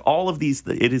 And it's like all of these,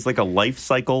 it is like a life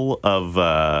cycle of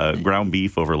ground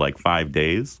beef over like 5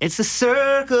 days. It's a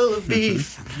circle of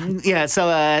beef. Yeah, so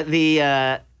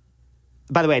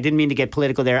by the way, I didn't mean to get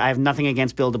political there. I have nothing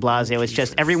against Bill de Blasio. It's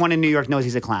just everyone in New York knows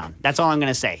he's a clown. That's all I'm going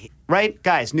to say. Right?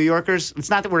 Guys, New Yorkers, it's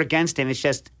not that we're against him. It's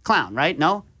just clown, right?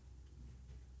 No?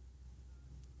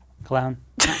 Clown.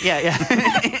 Yeah.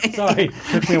 Sorry,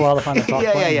 took me a while to find the talk.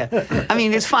 Yeah. I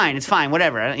mean, it's fine.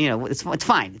 Whatever. You know, it's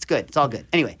fine. It's good. It's all good.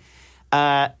 Anyway.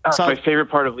 My favorite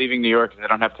part of leaving New York is I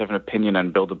don't have to have an opinion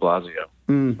on Bill de Blasio.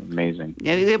 Amazing.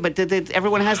 Yeah, but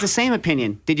everyone has the same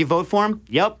opinion. Did you vote for him?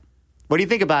 Yep. What do you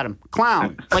think about him?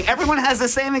 Clown. Like, everyone has the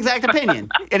same exact opinion.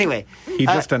 Anyway. He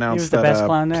just announced that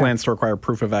plans to require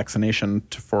proof of vaccination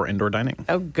for indoor dining.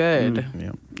 Oh, good.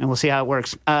 Yeah. And we'll see how it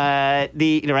works. Right?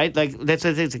 Like,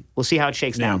 we'll see how it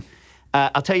shakes down.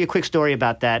 I'll tell you a quick story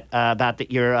about that,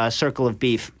 your circle of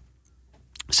beef.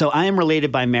 So I am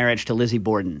related by marriage to Lizzie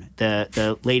Borden,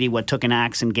 the lady what took an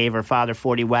axe and gave her father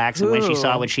 40 whacks, and when she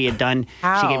saw what she had done,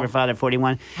 she gave her father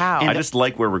 41. How? And I just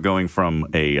like where we're going from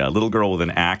a little girl with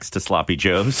an axe to Sloppy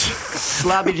Joe's.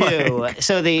 Sloppy Joe.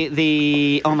 So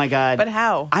the oh my God. But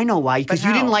how? I know why. Because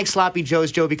you didn't like Sloppy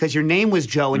Joe's, Joe, because your name was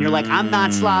Joe, and you're like, I'm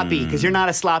not sloppy, because you're not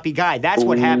a sloppy guy. That's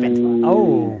what happened.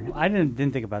 Oh, I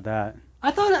didn't think about that.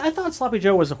 I thought Sloppy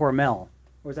Joe was a Hormel. Or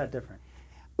was that different?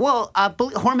 Well,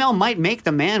 Hormel might make the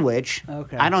Manwich.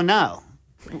 Okay. I don't know.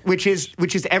 Which is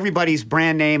everybody's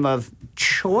brand name of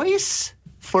choice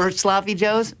for Sloppy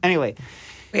Joe's. Anyway.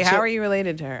 Wait, how are you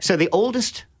related to her? So the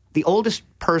oldest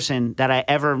person that I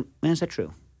ever, is that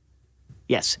true?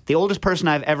 Yes. The oldest person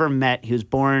I've ever met, he was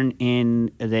born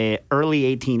in the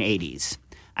early 1880s.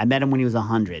 I met him when he was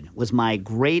 100, was my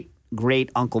great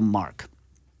Uncle Mark.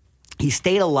 He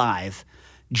stayed alive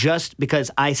just because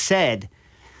I said,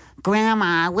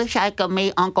 Grandma, I wish I could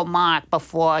meet Uncle Mark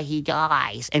before he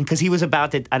dies. And because he was about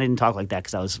to, I didn't talk like that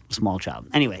because I was a small child.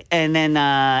 Anyway, and then,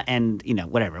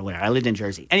 whatever. I lived in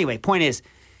Jersey. Anyway, point is,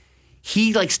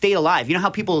 he like stayed alive. You know how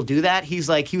people do that?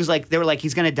 They were like,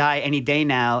 he's going to die any day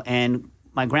now. And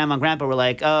my grandma and grandpa were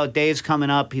like, oh, Dave's coming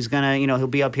up. He's going to, he'll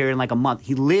be up here in like a month.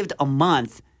 He lived a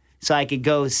month so I could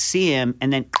go see him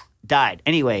and then died.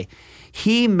 Anyway,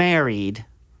 he married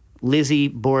Lizzie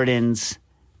Borden's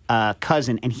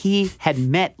cousin, and he had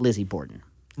met Lizzie Borden.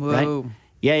 Whoa. Right?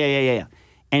 Yeah.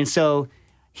 And so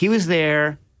he was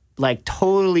there, like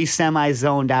totally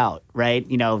semi-zoned out, right?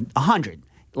 100,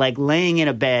 like laying in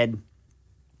a bed.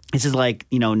 This is like,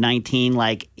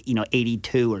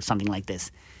 82 or something like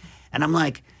this. And I'm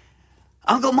like,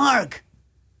 Uncle Mark,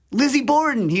 Lizzie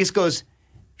Borden. He just goes,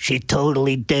 she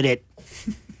totally did it.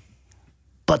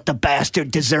 But the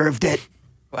bastard deserved it.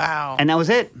 Wow. And that was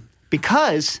it.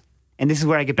 Because... And this is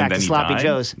where I get back to Sloppy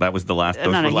Joe's. That was the last.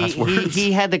 Those were last words.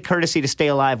 He had the courtesy to stay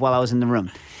alive while I was in the room.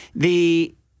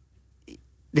 The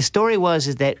story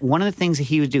is that one of the things that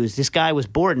he would do is this guy was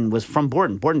from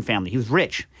Borden family. He was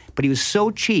rich, but he was so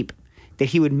cheap that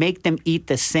he would make them eat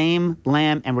the same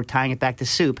lamb, and we're tying it back to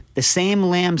soup, the same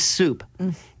lamb soup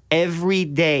every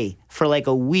day for like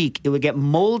a week. It would get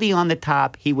moldy on the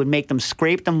top. He would make them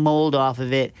scrape the mold off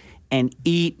of it and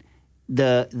eat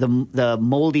the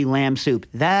moldy lamb soup.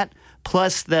 That.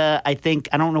 Plus I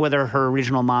don't know whether her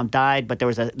original mom died, but there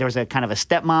was a kind of a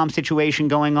stepmom situation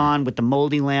going on with the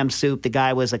moldy lamb soup. The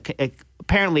guy was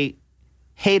apparently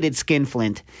hated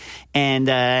skinflint, and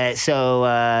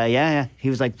he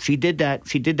was like, she did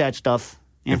that stuff.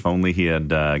 Yeah. If only he had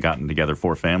gotten together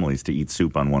 4 families to eat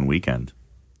soup on one weekend,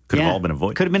 could have all been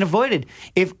avoided. Could have been avoided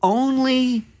if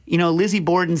only Lizzie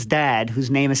Borden's dad,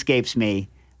 whose name escapes me,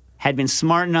 had been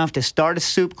smart enough to start a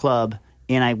soup club.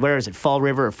 Where is it, Fall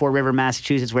River or Fort River,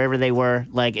 Massachusetts, wherever they were.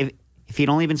 Like, if he'd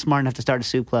only been smart enough to start a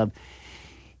soup club,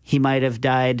 he might have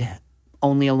died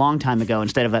only a long time ago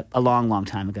instead of a long, long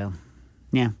time ago.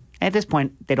 Yeah. At this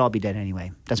point, they'd all be dead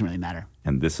anyway. Doesn't really matter.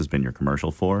 And this has been your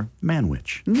commercial for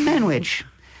Manwich. Manwich.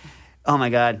 Oh, my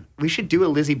God. We should do a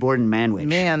Lizzie Borden Manwich.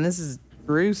 Man, this is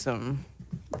gruesome.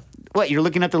 What, you're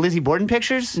looking at the Lizzie Borden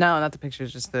pictures? No, not the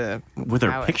pictures, just the... Were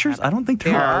there pictures? I don't think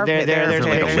there are. There's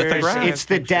like a pictures. lithograph? It's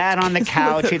the dad on the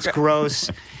couch. It's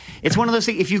gross. It's one of those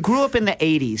things. If you grew up in the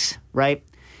 80s, right?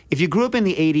 If you grew up in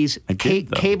the 80s, I did,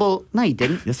 though. Cable... No, you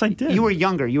didn't. Yes, I did. You were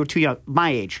younger. You were too young. My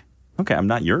age. Okay, I'm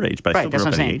not your age, but I Right, still that's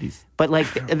grew what up I'm in the saying. 80s. But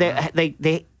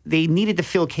like they needed to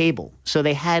fill cable, so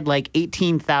they had like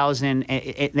 18,000.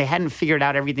 They hadn't figured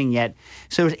out everything yet,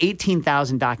 so there's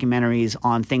 18,000 documentaries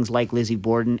on things like Lizzie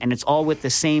Borden, and it's all with the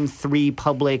same 3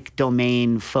 public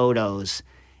domain photos,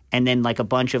 and then like a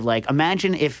bunch of like.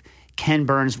 Imagine if Ken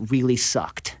Burns really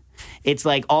sucked, It's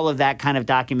like all of that kind of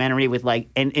documentary with like,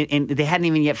 and they hadn't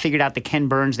even yet figured out the Ken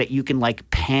Burns that you can like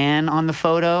pan on the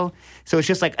photo. So it's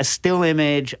just like a still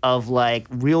image of like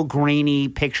real grainy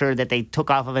picture that they took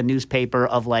off of a newspaper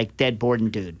of like dead Borden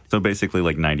dude. So basically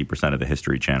like 90% of the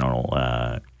History Channel,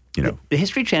 The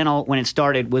History Channel, when it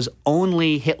started, was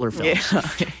only Hitler films.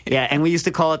 Yeah, and we used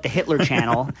to call it the Hitler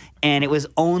Channel, and it was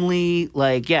only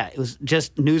like, it was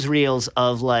just newsreels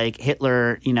of like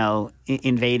Hitler,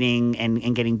 invading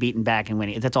and getting beaten back and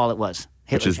winning. That's all it was.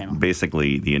 Hitler which is Channel.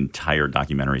 basically the entire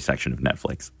documentary section of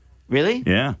Netflix. Really?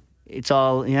 Yeah, It's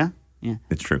all, yeah?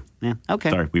 it's true. Yeah, okay.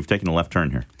 Sorry, we've taken a left turn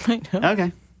here.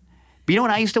 Okay. But you know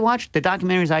what I used to watch? The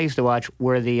documentaries I used to watch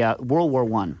were the World War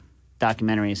I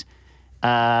documentaries.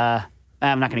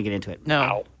 I'm not going to get into it.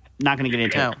 No. Not going to get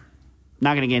into No. it.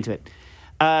 Not going to get into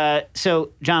it.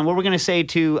 So, John, what we're going to say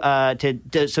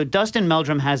so Dustin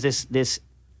Meldrum has this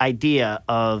idea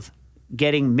of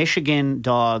getting Michigan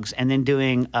dogs and then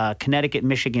doing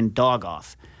Connecticut-Michigan dog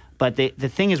off. But the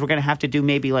thing is, we're going to have to do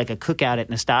maybe like a cookout at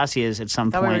Nastasia's at some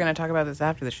I thought point. we were going to talk about this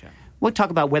after the show. We'll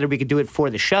talk about whether we could do it for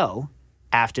the show,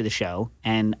 after the show,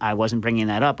 and I wasn't bringing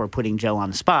that up or putting Joe on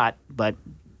the spot, but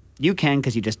you can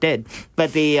because you just did.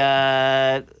 But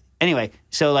anyway,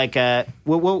 so like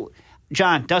we'll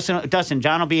Dustin,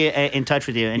 John will be in touch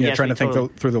with you. And yes, trying we to think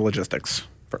totally- through the logistics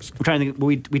first. We're trying to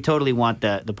think. We totally want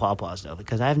the pawpaws though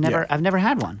because I've never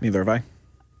had one. Neither have I.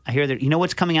 I hear that. You know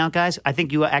what's coming out, guys? I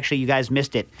think you guys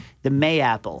missed it. The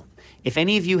Mayapple. If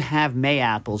any of you have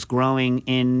Mayapples growing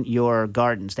in your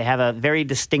gardens, they have a very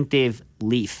distinctive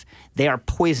leaf. They are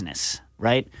poisonous,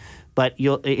 right? But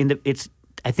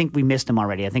I think we missed them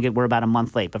already. I think we're about a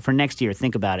month late. But for next year,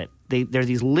 think about it. There's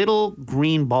these little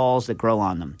green balls that grow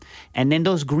on them. And then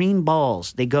those green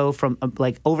balls, they go from,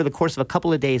 over the course of a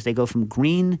couple of days, they go from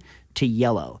green to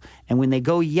yellow. And when they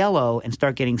go yellow and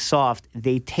start getting soft,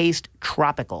 they taste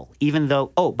tropical, even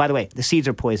though, oh, by the way, the seeds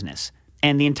are poisonous.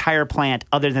 And the entire plant,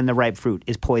 other than the ripe fruit,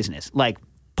 is poisonous. Like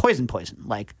poison,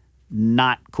 like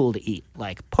not cool to eat,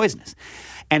 like poisonous.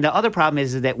 And the other problem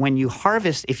is that when you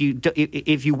harvest, if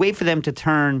you wait for them to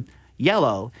turn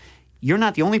yellow, you're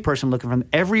not the only person looking for them.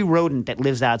 Every rodent that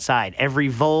lives outside, every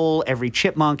vole, every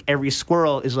chipmunk, every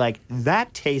squirrel is like,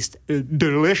 that tastes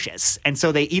delicious. And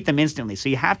so they eat them instantly. So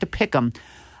you have to pick them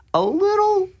a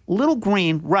little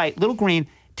green, right, little green.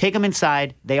 Take them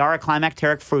inside. They are a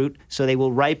climacteric fruit, so they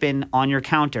will ripen on your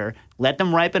counter. Let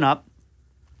them ripen up.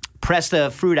 Press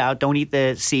the fruit out. Don't eat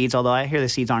the seeds, although I hear the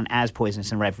seeds aren't as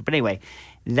poisonous in ripe fruit. But anyway,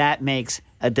 that makes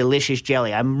a delicious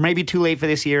jelly. I'm maybe too late for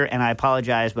this year, and I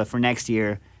apologize, but for next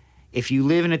year, if you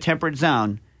live in a temperate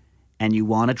zone and you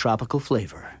want a tropical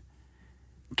flavor,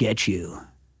 get you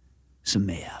some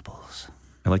Mayapples.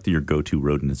 I like that your go-to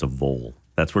rodent is a vole.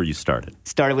 That's where you started.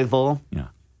 Started with vole? Yeah.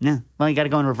 Yeah. Well, you got to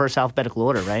go in reverse alphabetical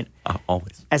order, right?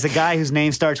 Always. As a guy whose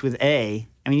name starts with A,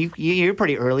 I mean, you're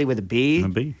pretty early with a B. A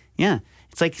B. Yeah.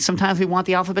 It's like sometimes we want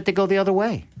the alphabet to go the other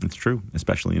way. It's true,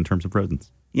 especially in terms of rodents.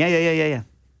 Yeah.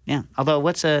 Although,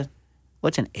 what's an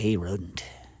A rodent?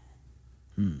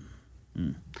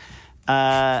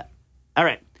 All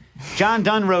right. John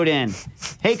Dunn wrote in,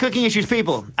 "Hey, Cooking Issues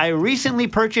people, I recently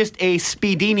purchased a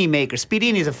Speedini maker."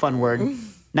 Speedini is a fun word.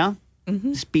 No?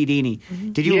 Mm-hmm. Speedini.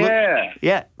 Did you look?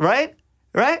 Yeah. Right?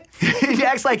 He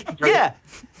acts like, yeah.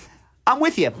 I'm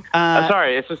with you.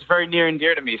 Sorry, it's just very near and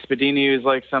dear to me. Spadini was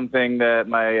like something that it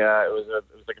was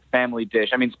like a family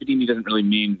dish. I mean, Spadini doesn't really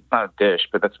mean, it's not a dish,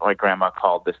 but that's what my grandma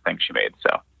called this thing she made.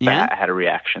 So Yeah? I had a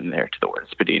reaction there to the word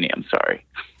Spadini. I'm sorry.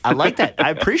 I like that.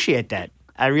 I appreciate that.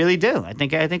 I really do. I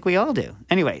think we all do.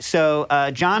 Anyway, so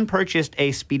John purchased a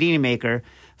Speedini maker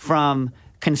from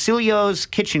Concilio's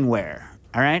Kitchenware.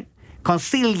 All right?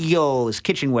 Concilio's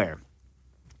Kitchenware.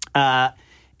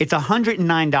 It's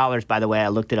 $109, by the way. I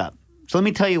looked it up. So let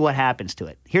me tell you what happens to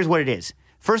it. Here's what it is.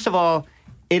 First of all,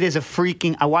 it is a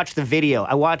freaking. I watched the video.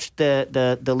 I watched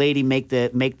the lady make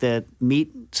the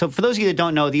meat. So for those of you that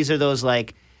don't know, these are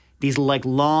these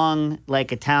long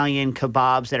Italian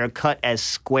kebabs that are cut as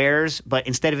squares, but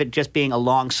instead of it just being a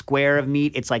long square of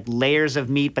meat, it's like layers of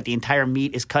meat, but the entire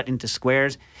meat is cut into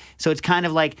squares. So it's kind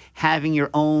of like having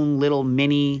your own little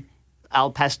mini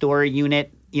al pastor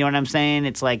unit. You know what I'm saying?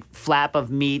 It's like flap of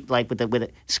meat, like with a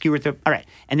skewer through. All right,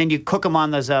 and then you cook them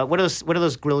on those. What are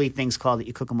those grilly things called that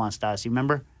you cook them on, Stas? You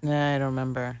remember? Nah, I don't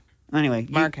remember. Anyway,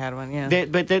 Mark had one. Yeah,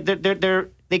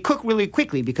 they cook really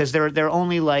quickly because they're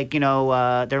only like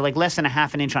they're like less than a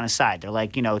half an inch on a side. They're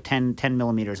like 10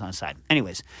 millimeters on a side.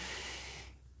 Anyways,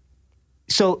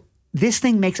 so this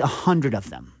thing makes 100 of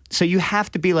them. So you have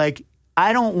to be like,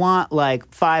 I don't want like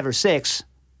 5 or 6.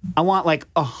 I want like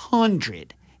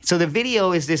 100. So the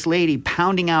video is this lady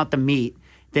pounding out the meat,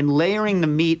 then layering the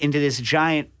meat into this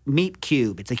giant meat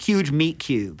cube. It's a huge meat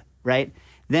cube, right?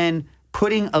 Then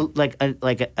putting a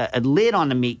lid on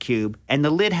the meat cube, and the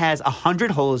lid has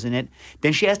 100 holes in it.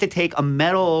 Then she has to take a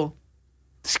metal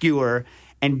skewer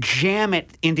and jam it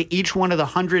into each one of the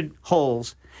 100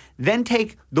 holes. Then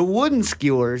take the wooden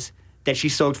skewers that she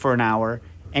soaked for an hour,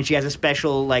 and she has a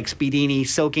special like Speedini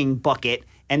soaking bucket,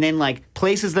 and then like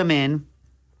places them in.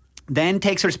 Then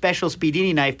takes her special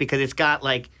Speedini knife because it's got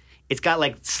like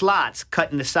slots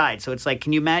cut in the side. So it's like,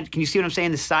 can you see what I'm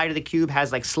saying? The side of the cube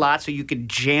has like slots so you could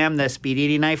jam the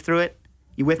Speedini knife through it.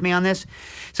 You with me on this?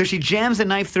 So she jams the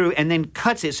knife through and then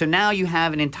cuts it. So now you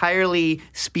have an entirely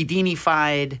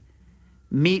Speedini-fied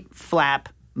meat flap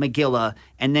Magilla,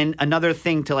 and then another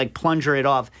thing to like plunger it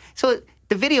off. So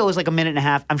the video was like a minute and a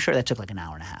half. I'm sure that took like an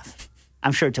hour and a half.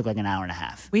 I'm sure it took like an hour and a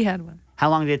half. We had one. How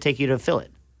long did it take you to fill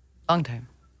it? Long time.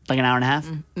 Like an hour and a half?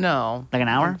 No. Like an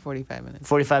hour? Like 45 minutes.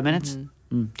 45 minutes?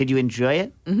 Mm-hmm. Did you enjoy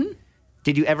it? Mm-hmm.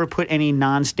 Did you ever put any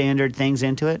non-standard things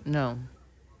into it? No.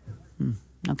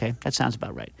 Okay, that sounds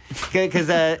about right. Because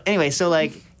anyway, so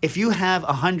like if you have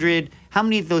 100, how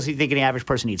many of those do you think an average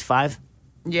person needs? 5?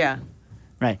 Yeah.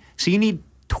 Right. So you need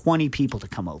 20 people to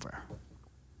come over.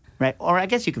 Right? Or I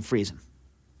guess you could freeze them.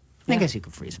 I guess you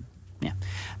could freeze them.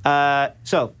 Yeah.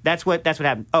 So that's what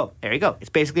happened. Oh, there you go. It's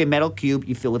basically a metal cube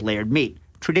you fill with layered meat.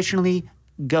 Traditionally,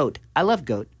 goat. I love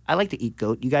goat. I like to eat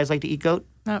goat. You guys like to eat goat?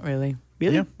 Not really.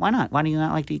 Really? Yeah. Why not? Why do you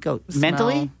not like to eat goat? The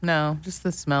Mentally? smell. No, just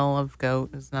the smell of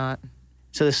goat is not.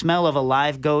 So the smell of a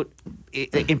live goat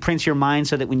imprints your mind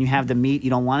so that when you have the meat,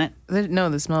 you don't want it? No,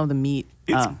 the smell of the meat.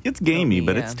 It's gamey,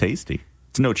 but Yeah. it's tasty.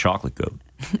 It's no chocolate goat.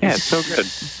 Yeah, it's so good.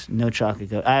 No chocolate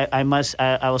goat. I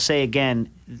will say again,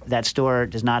 that store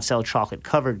does not sell chocolate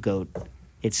covered goat.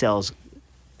 It sells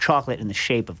chocolate in the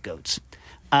shape of goats.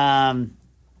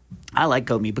 I like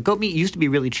goat meat, but goat meat used to be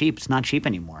really cheap. It's not cheap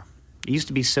anymore. It used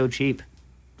to be so cheap.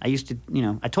 I used to,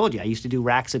 I told you, I used to do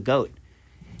racks of goat.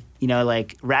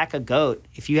 Like rack of goat.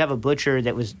 If you have a butcher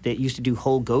that used to do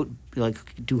whole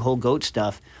goat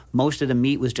stuff, most of the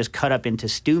meat was just cut up into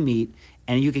stew meat,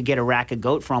 and you could get a rack of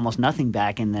goat for almost nothing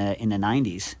back in the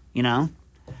 90s.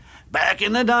 Back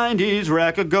in the 90s,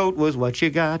 rack of goat was what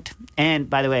you got. And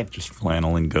by the way, Just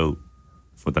flannel and goat.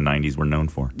 That's what the 90s were known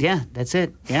for. yeah, that's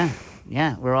it. Yeah.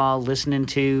 We're all listening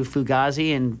to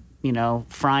Fugazi and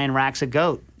frying racks of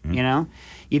goat.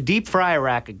 You deep fry a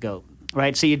rack of goat.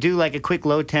 Right, so you do like a quick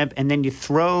low temp, and then you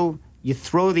throw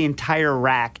the entire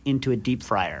rack into a deep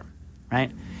fryer, right?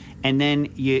 And then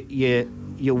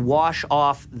you wash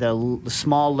off the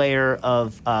small layer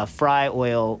of fry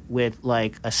oil with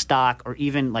like a stock, or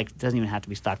even like it doesn't even have to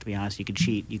be stock, to be honest. You could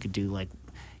cheat. You could do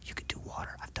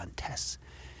water. I've done tests.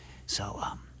 So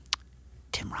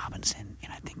Tim Robinson,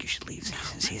 and I think you should leave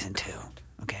season 2.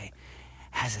 Okay,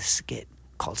 has a skit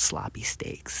called Sloppy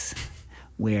Steaks,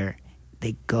 where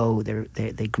they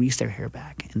grease their hair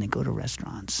back and they go to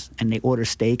restaurants and they order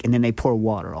steak and then they pour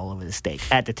water all over the steak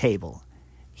at the table.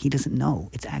 He doesn't know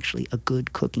it's actually a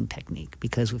good cooking technique,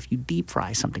 because if you deep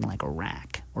fry something like a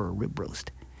rack or a rib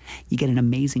roast, you get an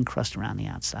amazing crust around the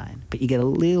outside, but you get a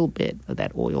little bit of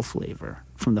that oil flavor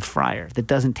from the fryer that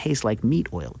doesn't taste like meat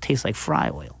oil. It tastes like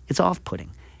fry oil. It's off-putting.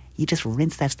 You just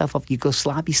rinse that stuff off. You go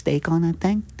sloppy steak on that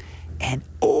thing, and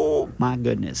oh my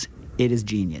goodness, it is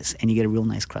genius, and you get a real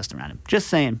nice crust around it. Just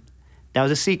saying. That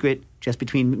was a secret just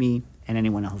between me and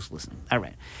anyone else listening. All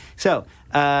right. So,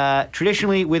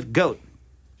 traditionally with goat,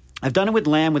 I've done it with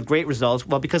lamb with great results.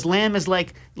 Well, because lamb is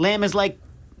like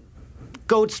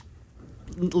goat's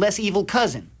less evil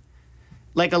cousin.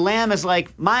 Like a lamb is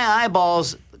like, my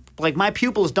eyeballs, like my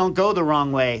pupils don't go the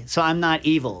wrong way, so I'm not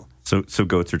evil. So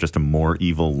goats are just a more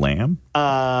evil lamb?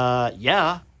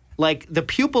 Yeah. Like the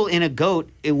pupil in a goat,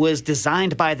 it was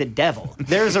designed by the devil.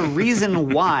 There's a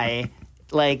reason why,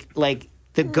 like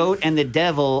the goat and the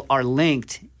devil are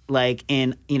linked, like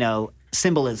in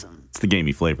symbolism. It's the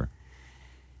gamey flavor.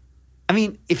 I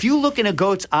mean, if you look in a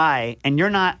goat's eye and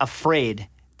you're not afraid,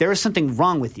 there is something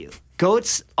wrong with you.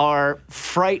 Goats are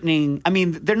frightening. I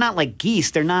mean, they're not like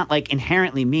geese. They're not like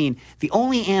inherently mean. The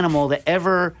only animal that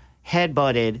ever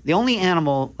headbutted, the only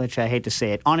animal, which I hate to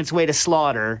say it, on its way to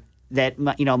slaughter, that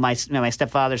my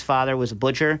stepfather's father was a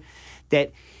butcher.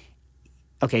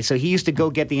 So he used to go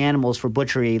get the animals for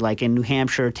butchery, like in New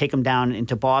Hampshire, take them down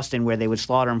into Boston where they would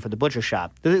slaughter them for the butcher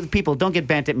shop. The people, don't get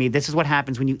bent at me. This is what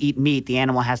happens when you eat meat. The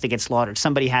animal has to get slaughtered.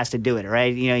 Somebody has to do it,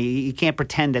 right? You can't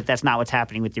pretend that that's not what's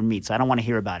happening with your meat. So I don't want to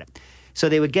hear about it. So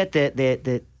they would get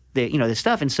the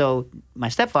stuff, and so my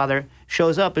stepfather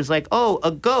shows up and is like, "Oh,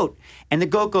 a goat," and the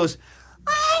goat goes,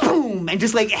 boom, and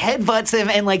just like headbutts him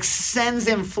and like sends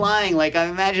him flying. Like I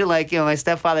imagine, like my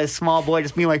stepfather's small boy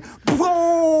just being like,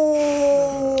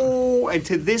 boom. and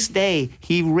to this day,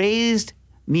 he raised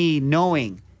me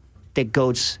knowing that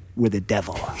goats were the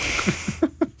devil.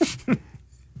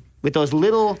 with those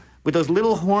little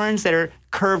horns that are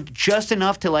curved just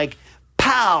enough to like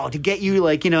pow to get you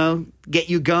like, get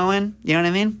you going. You know what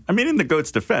I mean? I mean, in the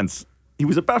goat's defense, he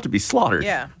was about to be slaughtered.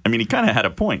 Yeah. I mean, he kind of had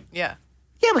a point. Yeah.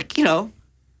 Yeah, but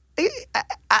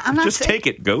I'm not Just saying, take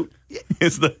it, goat.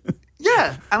 Is the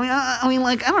Yeah, I mean,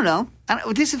 like, I don't know.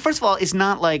 This is, first of all, it's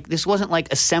not like, this wasn't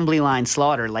like assembly line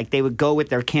slaughter. Like, they would go with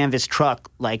their canvas truck,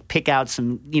 like, pick out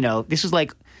some, this was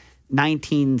like late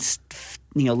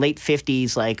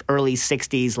 50s, like, early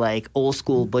 60s, like, old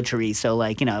school butchery. So,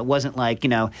 like, it wasn't like,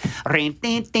 heads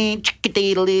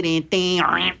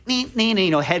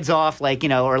off, like,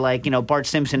 or like, Bart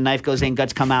Simpson, knife goes in,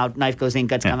 guts come out, knife goes in,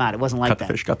 guts come out. It wasn't like cut that.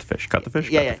 the fish, cut the fish, cut the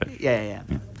fish, Yeah. cut the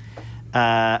fish.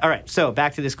 All right, so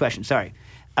back to this question. Sorry.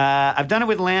 I've done it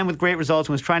with lamb with great results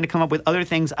and was trying to come up with other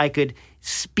things I could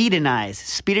speedinize.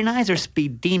 Speedinize or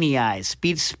speedinize?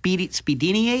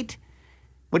 Speediniate?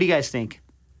 What do you guys think?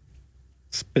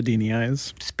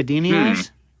 Spedinize.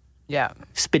 Speedinize? Yeah.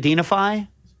 Speedinify?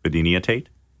 Bediniatate?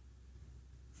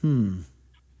 One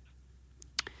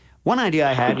idea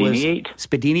I had Spediniate? was...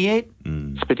 Spediniate?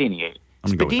 Spediniate.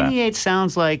 I'm gonna go with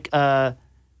that.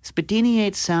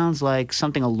 Spediniate sounds like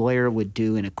something a lawyer would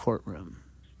do in a courtroom.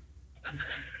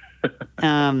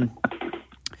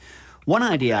 One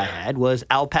idea I had was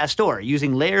al pastor,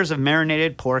 using layers of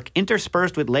marinated pork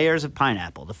interspersed with layers of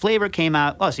pineapple. The flavor came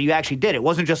out... Oh, so you actually did it. It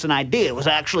wasn't just an idea. It was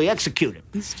actually executed.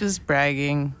 He's just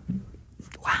bragging.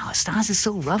 Wow, Stas is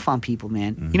so rough on people,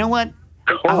 man. You know what?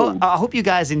 I hope you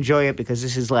guys enjoy it because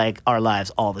this is like our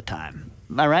lives all the time.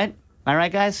 Am I right? Am I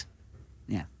right, guys?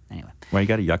 Yeah, anyway. Why you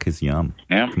got to yuck his yum?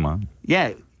 Yeah. Come on.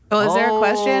 Yeah. Well, is there a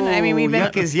question? I mean, we've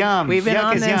been yuck is yum. We've been Yuck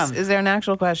on is this. yum. Is there an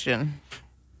actual question?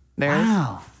 There is.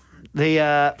 Wow.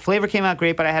 The flavor came out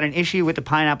great, but I had an issue with the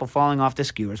pineapple falling off the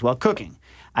skewers while cooking.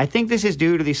 I think this is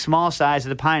due to the small size of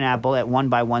the pineapple at 1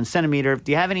 by 1 centimeter.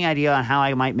 Do you have any idea on how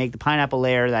I might make the pineapple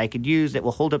layer that I could use that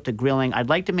will hold up to grilling? I'd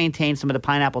like to maintain some of the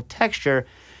pineapple texture,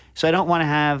 so I don't want to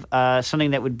have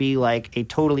something that would be like a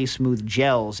totally smooth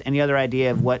gels. Any other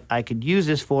idea of what I could use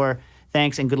this for?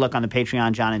 Thanks, and good luck on the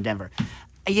Patreon, John in Denver.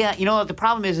 Yeah, the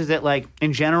problem is that, like,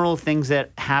 in general, things that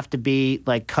have to be,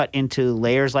 like, cut into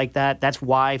layers like that, that's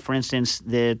why, for instance,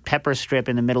 the pepper strip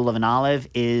in the middle of an olive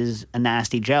is a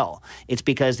nasty gel. It's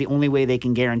because the only way they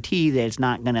can guarantee that it's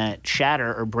not going to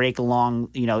shatter or break along,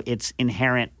 its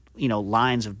inherent,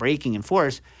 lines of breaking and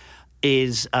force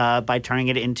is by turning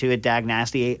it into a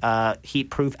nasty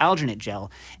heat-proof alginate gel.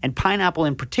 And pineapple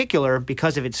in particular,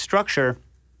 because of its structure...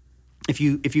 If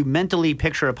you mentally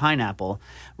picture a pineapple,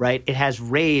 right, it has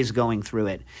rays going through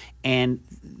it, and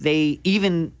they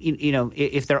even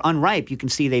if they're unripe, you can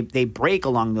see they break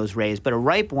along those rays. But a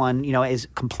ripe one, is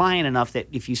compliant enough that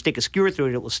if you stick a skewer through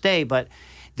it, it will stay. But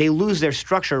they lose their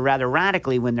structure rather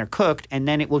radically when they're cooked, and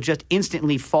then it will just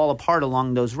instantly fall apart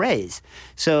along those rays.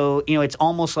 So, it's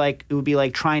almost like it would be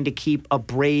like trying to keep a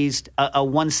braised, a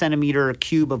 1 centimeter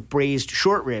cube of braised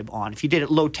short rib on. If you did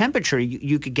it low temperature,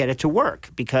 you could get it to work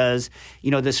because,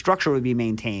 the structure would be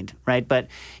maintained, right? But,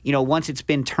 once it's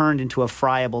been turned into a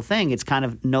friable thing, it's kind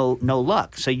of no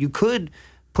luck. So you could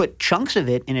put chunks of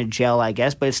it in a gel, I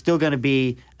guess, but it's still going to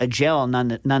be a gel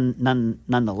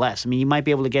nonetheless. I mean, you might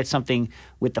be able to get something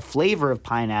with the flavor of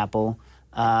pineapple,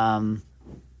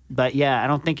 but yeah, I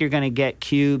don't think you're going to get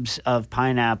cubes of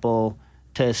pineapple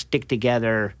to stick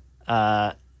together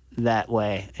that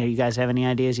way. You guys have any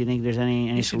ideas? You think there's any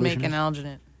You should solutions? make an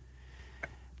alginate.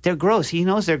 They're gross. He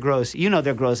knows they're gross. You know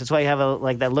they're gross. That's why you have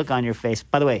that look on your face.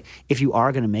 By the way, if you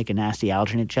are going to make a nasty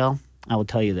alginate gel, I will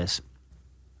tell you this.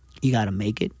 You got to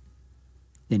make it,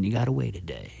 then you got to wait a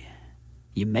day.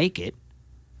 You make it,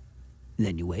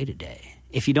 then you wait a day.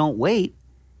 If you don't wait,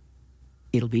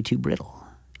 it'll be too brittle.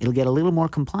 It'll get a little more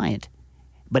compliant,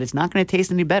 but it's not going to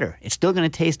taste any better. It's still going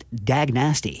to taste dag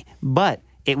nasty, but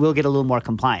it will get a little more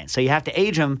compliant. So you have to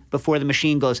age them before the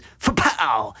machine goes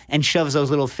fa-pow and shoves those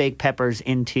little fake peppers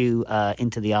into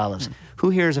the olives.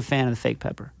 Who here is a fan of the fake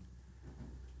pepper?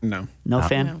 No. No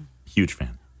fan? No. Huge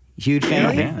fan. Huge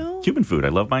fan? Yeah. Cuban food. I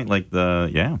love I'm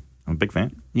a big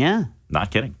fan. Yeah. Not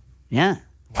kidding. Yeah.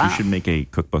 Wow. You should make a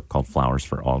cookbook called Flowers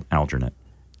for Alginate.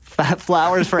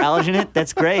 Flowers for alginate?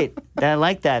 That's great. I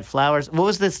like that. Flowers. What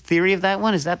was the theory of that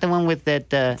one? Is that the one with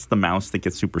that? It's the mouse that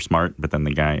gets super smart, but then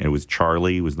the guy, it was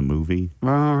Charlie, was the movie.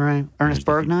 All right. Ernest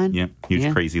Borgnine? Yeah.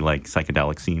 Huge, crazy,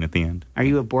 psychedelic scene at the end. Are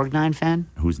you a Borgnine fan?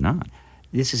 Who's not?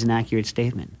 This is an accurate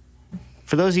statement.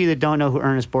 For those of you that don't know who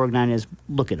Ernest Borgnine is,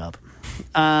 look it up.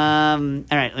 All right,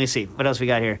 let me see. What else we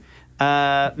got here?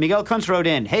 Miguel Kuntz wrote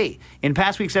in, hey, in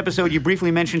past week's episode, you briefly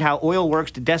mentioned how oil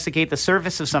works to desiccate the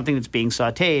surface of something that's being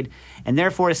sautéed and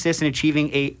therefore assists in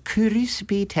achieving a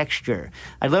crispy texture.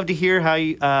 I'd love to hear how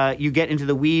you get into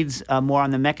the weeds more on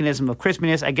the mechanism of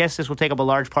crispiness. I guess this will take up a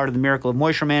large part of the miracle of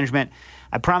moisture management.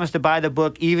 I promise to buy the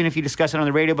book even if you discuss it on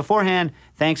the radio beforehand.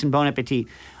 Thanks and bon appetit.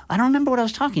 I don't remember what I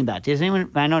was talking about. Does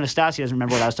anyone? I know Nastasia doesn't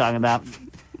remember what I was talking about.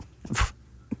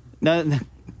 No.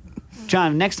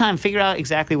 John, next time, figure out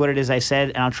exactly what it is I said,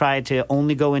 and I'll try to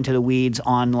only go into the weeds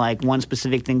on like one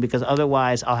specific thing because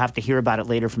otherwise I'll have to hear about it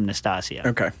later from Nastasia.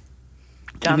 Okay.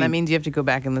 John, that means you have to go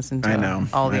back and listen to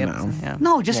all the episodes. Yeah.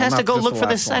 No, just has to go just look the for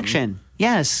this last one. section.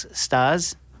 Yes,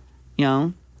 Stas. You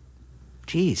know,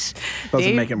 jeez.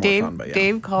 Doesn't make it more fun, but yeah.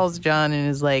 Dave calls John and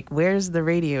is like, "Where's the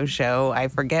radio show? I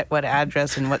forget what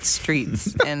address and what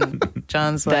streets." And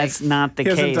John's like, That's not the He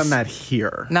case. hasn't done that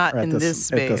here. "Not or at in this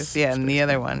space. Yeah, in the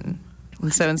other one."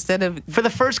 And so instead of For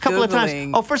the first couple of times.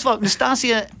 Googling- Oh, first of all,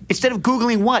 Nastasia, instead of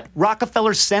Googling what?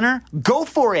 Rockefeller Center? Go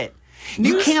for it.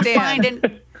 You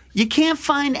can't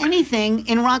find anything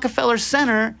in Rockefeller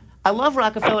Center. I love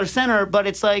Rockefeller Center, but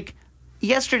it's like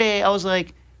yesterday I was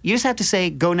like, you just have to say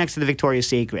go next to the Victoria's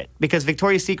Secret because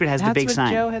Victoria's Secret has the big That's what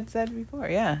sign. Joe had said before.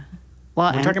 Yeah,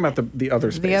 Well, We're and talking about the other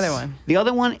space. the other one. the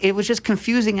other one, it was just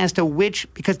confusing as to which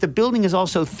because the building is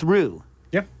also through.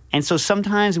 Yeah. And so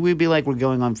sometimes we'd be like, we're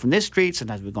going on from this street.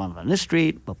 Sometimes we're going on this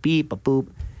street. Ba beep, ba boop.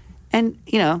 And,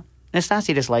 you know,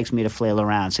 Nastasia just likes me to flail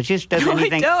around. So she just does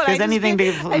anything. I Does don't. anything to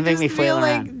I make me just flail feel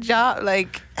around.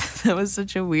 like that was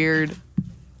such a weird.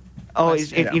 Oh,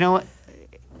 Yeah. you know what?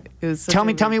 It was such Tell a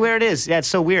me weird- where it is. Yeah, it's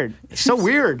so weird. It's so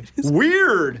weird.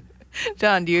 Weird.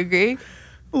 John, do you agree?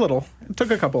 A little. It took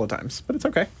a couple of times, but it's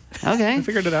okay. Okay. I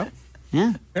figured it out.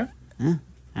 Yeah. Yeah.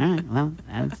 All right. Well,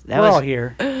 that We're all was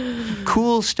here.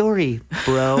 cool story,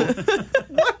 bro.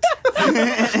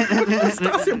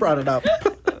 Nastasia brought it up.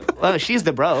 Well, she's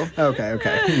the bro.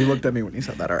 Okay. You looked at me when you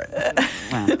said that. All right.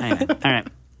 Well, anyway, all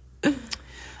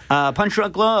right. Punch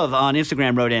Drunk Glove on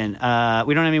Instagram wrote in. We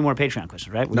don't have any more Patreon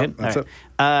questions, right? We're Nope, good? that's All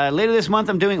right. Later this month,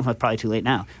 I'm doing, well, probably too late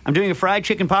now. I'm doing a fried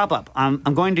chicken pop-up. I'm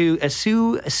going to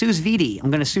sous vide. I'm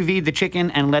going to sous vide the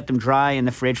chicken and let them dry in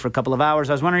the fridge for a couple of hours.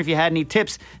 I was wondering if you had any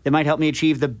tips that might help me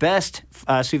achieve the best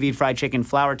sous vide fried chicken,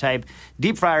 flour type,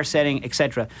 deep fryer setting,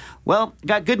 etc. Well,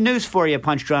 got good news for you,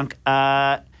 Punch Drunk.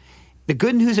 The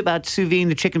good news about sous videing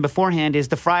the chicken beforehand is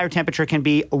the fryer temperature can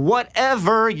be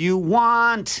whatever you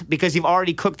want because you've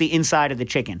already cooked the inside of the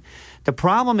chicken. The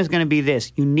problem is going to be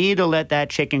this. You need to let that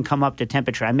chicken come up to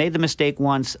temperature. I made the mistake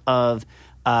once of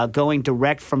going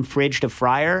direct from fridge to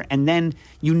fryer, and then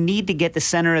you need to get the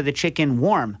center of the chicken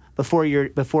warm before you're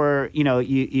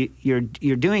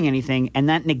doing anything, and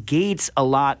that negates a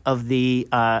lot of the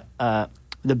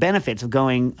benefits of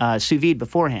going sous vide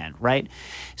beforehand, right?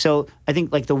 So I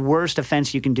think like the worst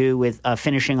offense you can do with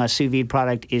finishing a sous vide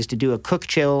product is to do a cook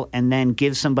chill and then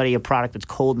give somebody a product that's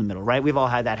cold in the middle, right? We've all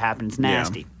had that happen. It's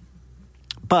nasty. Yeah.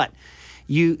 But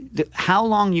how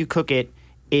long you cook it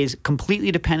is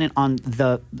completely dependent on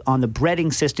the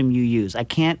breading system you use. I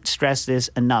can't stress this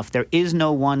enough. There is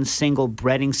no one single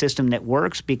breading system that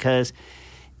works because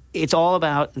it's all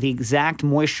about the exact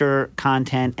moisture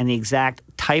content and the exact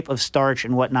type of starch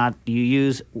and whatnot you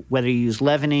use, whether you use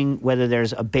leavening, whether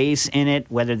there's a base in it,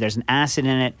 whether there's an acid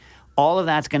in it. All of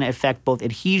that's going to affect both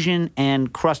adhesion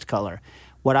and crust color.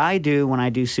 What I do when I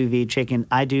do sous vide chicken,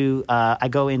 I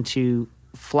go into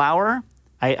flour.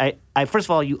 I first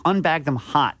of all, you unbag them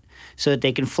hot so that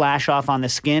they can flash off on the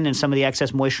skin, and some of the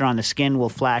excess moisture on the skin will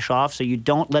flash off. So you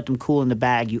don't let them cool in the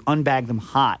bag. You unbag them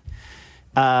hot.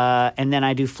 And then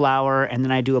I do flour, and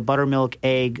then I do a buttermilk,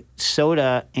 egg,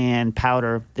 soda, and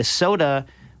powder. The soda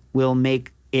will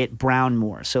make it brown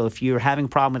more. So if you're having a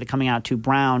problem with it coming out too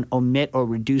brown, omit or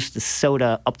reduce the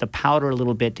soda, up the powder a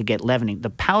little bit to get leavening. The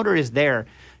powder is there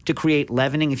to create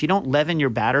leavening. If you don't leaven your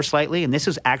batter slightly, and this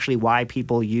is actually why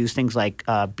people use things like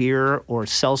beer or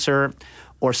seltzer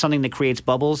or something that creates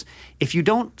bubbles. If you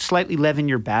don't slightly leaven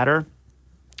your batter,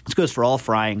 this goes for all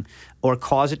frying, or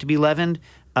cause it to be leavened,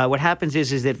 what happens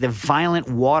is that the violent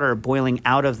water boiling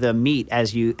out of the meat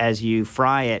as you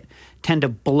fry it tend to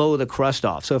blow the crust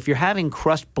off. So if you're having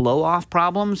crust blow-off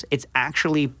problems, it's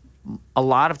actually a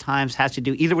lot of times has to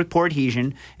do either with poor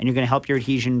adhesion, and you're going to help your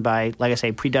adhesion by, like I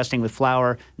say, pre-dusting with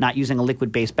flour, not using a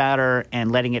liquid-based batter,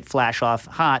 and letting it flash off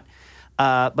hot.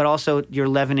 But also your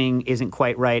leavening isn't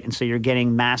quite right, and so you're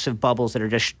getting massive bubbles that are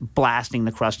just blasting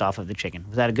the crust off of the chicken.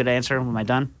 Was that a good answer? Am I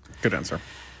done? Good answer.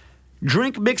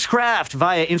 Drink Mixcraft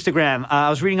via Instagram.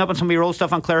 I was reading up on some of your old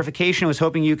stuff on clarification. I was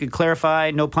hoping you could clarify,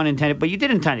 no pun intended, but you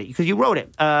did intend it because you wrote it.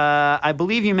 I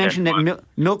believe you mentioned that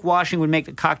milk washing would make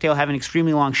the cocktail have an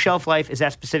extremely long shelf life. Is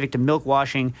that specific to milk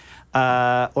washing,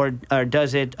 or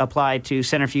does it apply to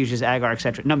centrifuges, agar,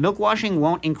 etc.? No, milk washing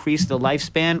won't increase the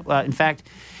lifespan. In fact,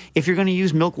 if you're going to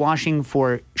use milk washing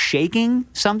for shaking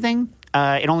something,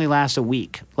 it only lasts a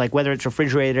week, like whether it's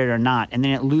refrigerated or not, and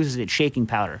then it loses its shaking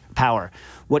power.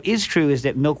 What is true is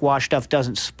that milk wash stuff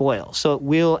doesn't spoil, so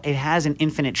it has an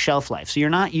infinite shelf life. So you're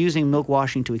not using milk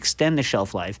washing to extend the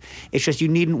shelf life. It's just you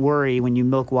needn't worry when you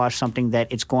milk wash something that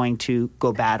it's going to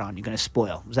go bad on. You're going to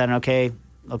spoil. Is that an okay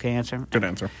answer? Good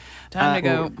answer. Time to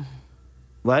go.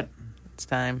 What? It's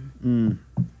time.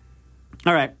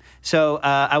 All right. So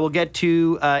I will get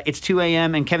to it's 2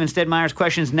 a.m. and Kevin Stedmeyer's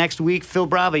questions next week. Phil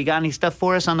Bravo, you got any stuff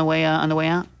for us on the way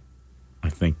out? I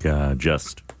think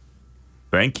just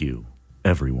thank you,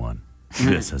 everyone.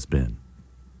 This has been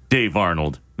Dave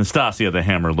Arnold, Nastasia the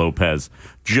Hammer Lopez,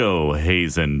 Joe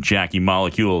Hazen, Jackie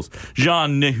Molecules,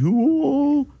 Jean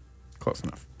Nehul. Close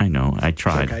enough. I know. I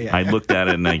tried. Okay, yeah. I looked at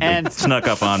it and it snuck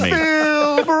up on me.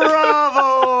 Phil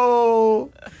Bravo!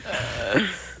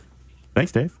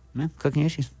 Thanks, Dave. Yeah, cooking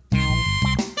issues.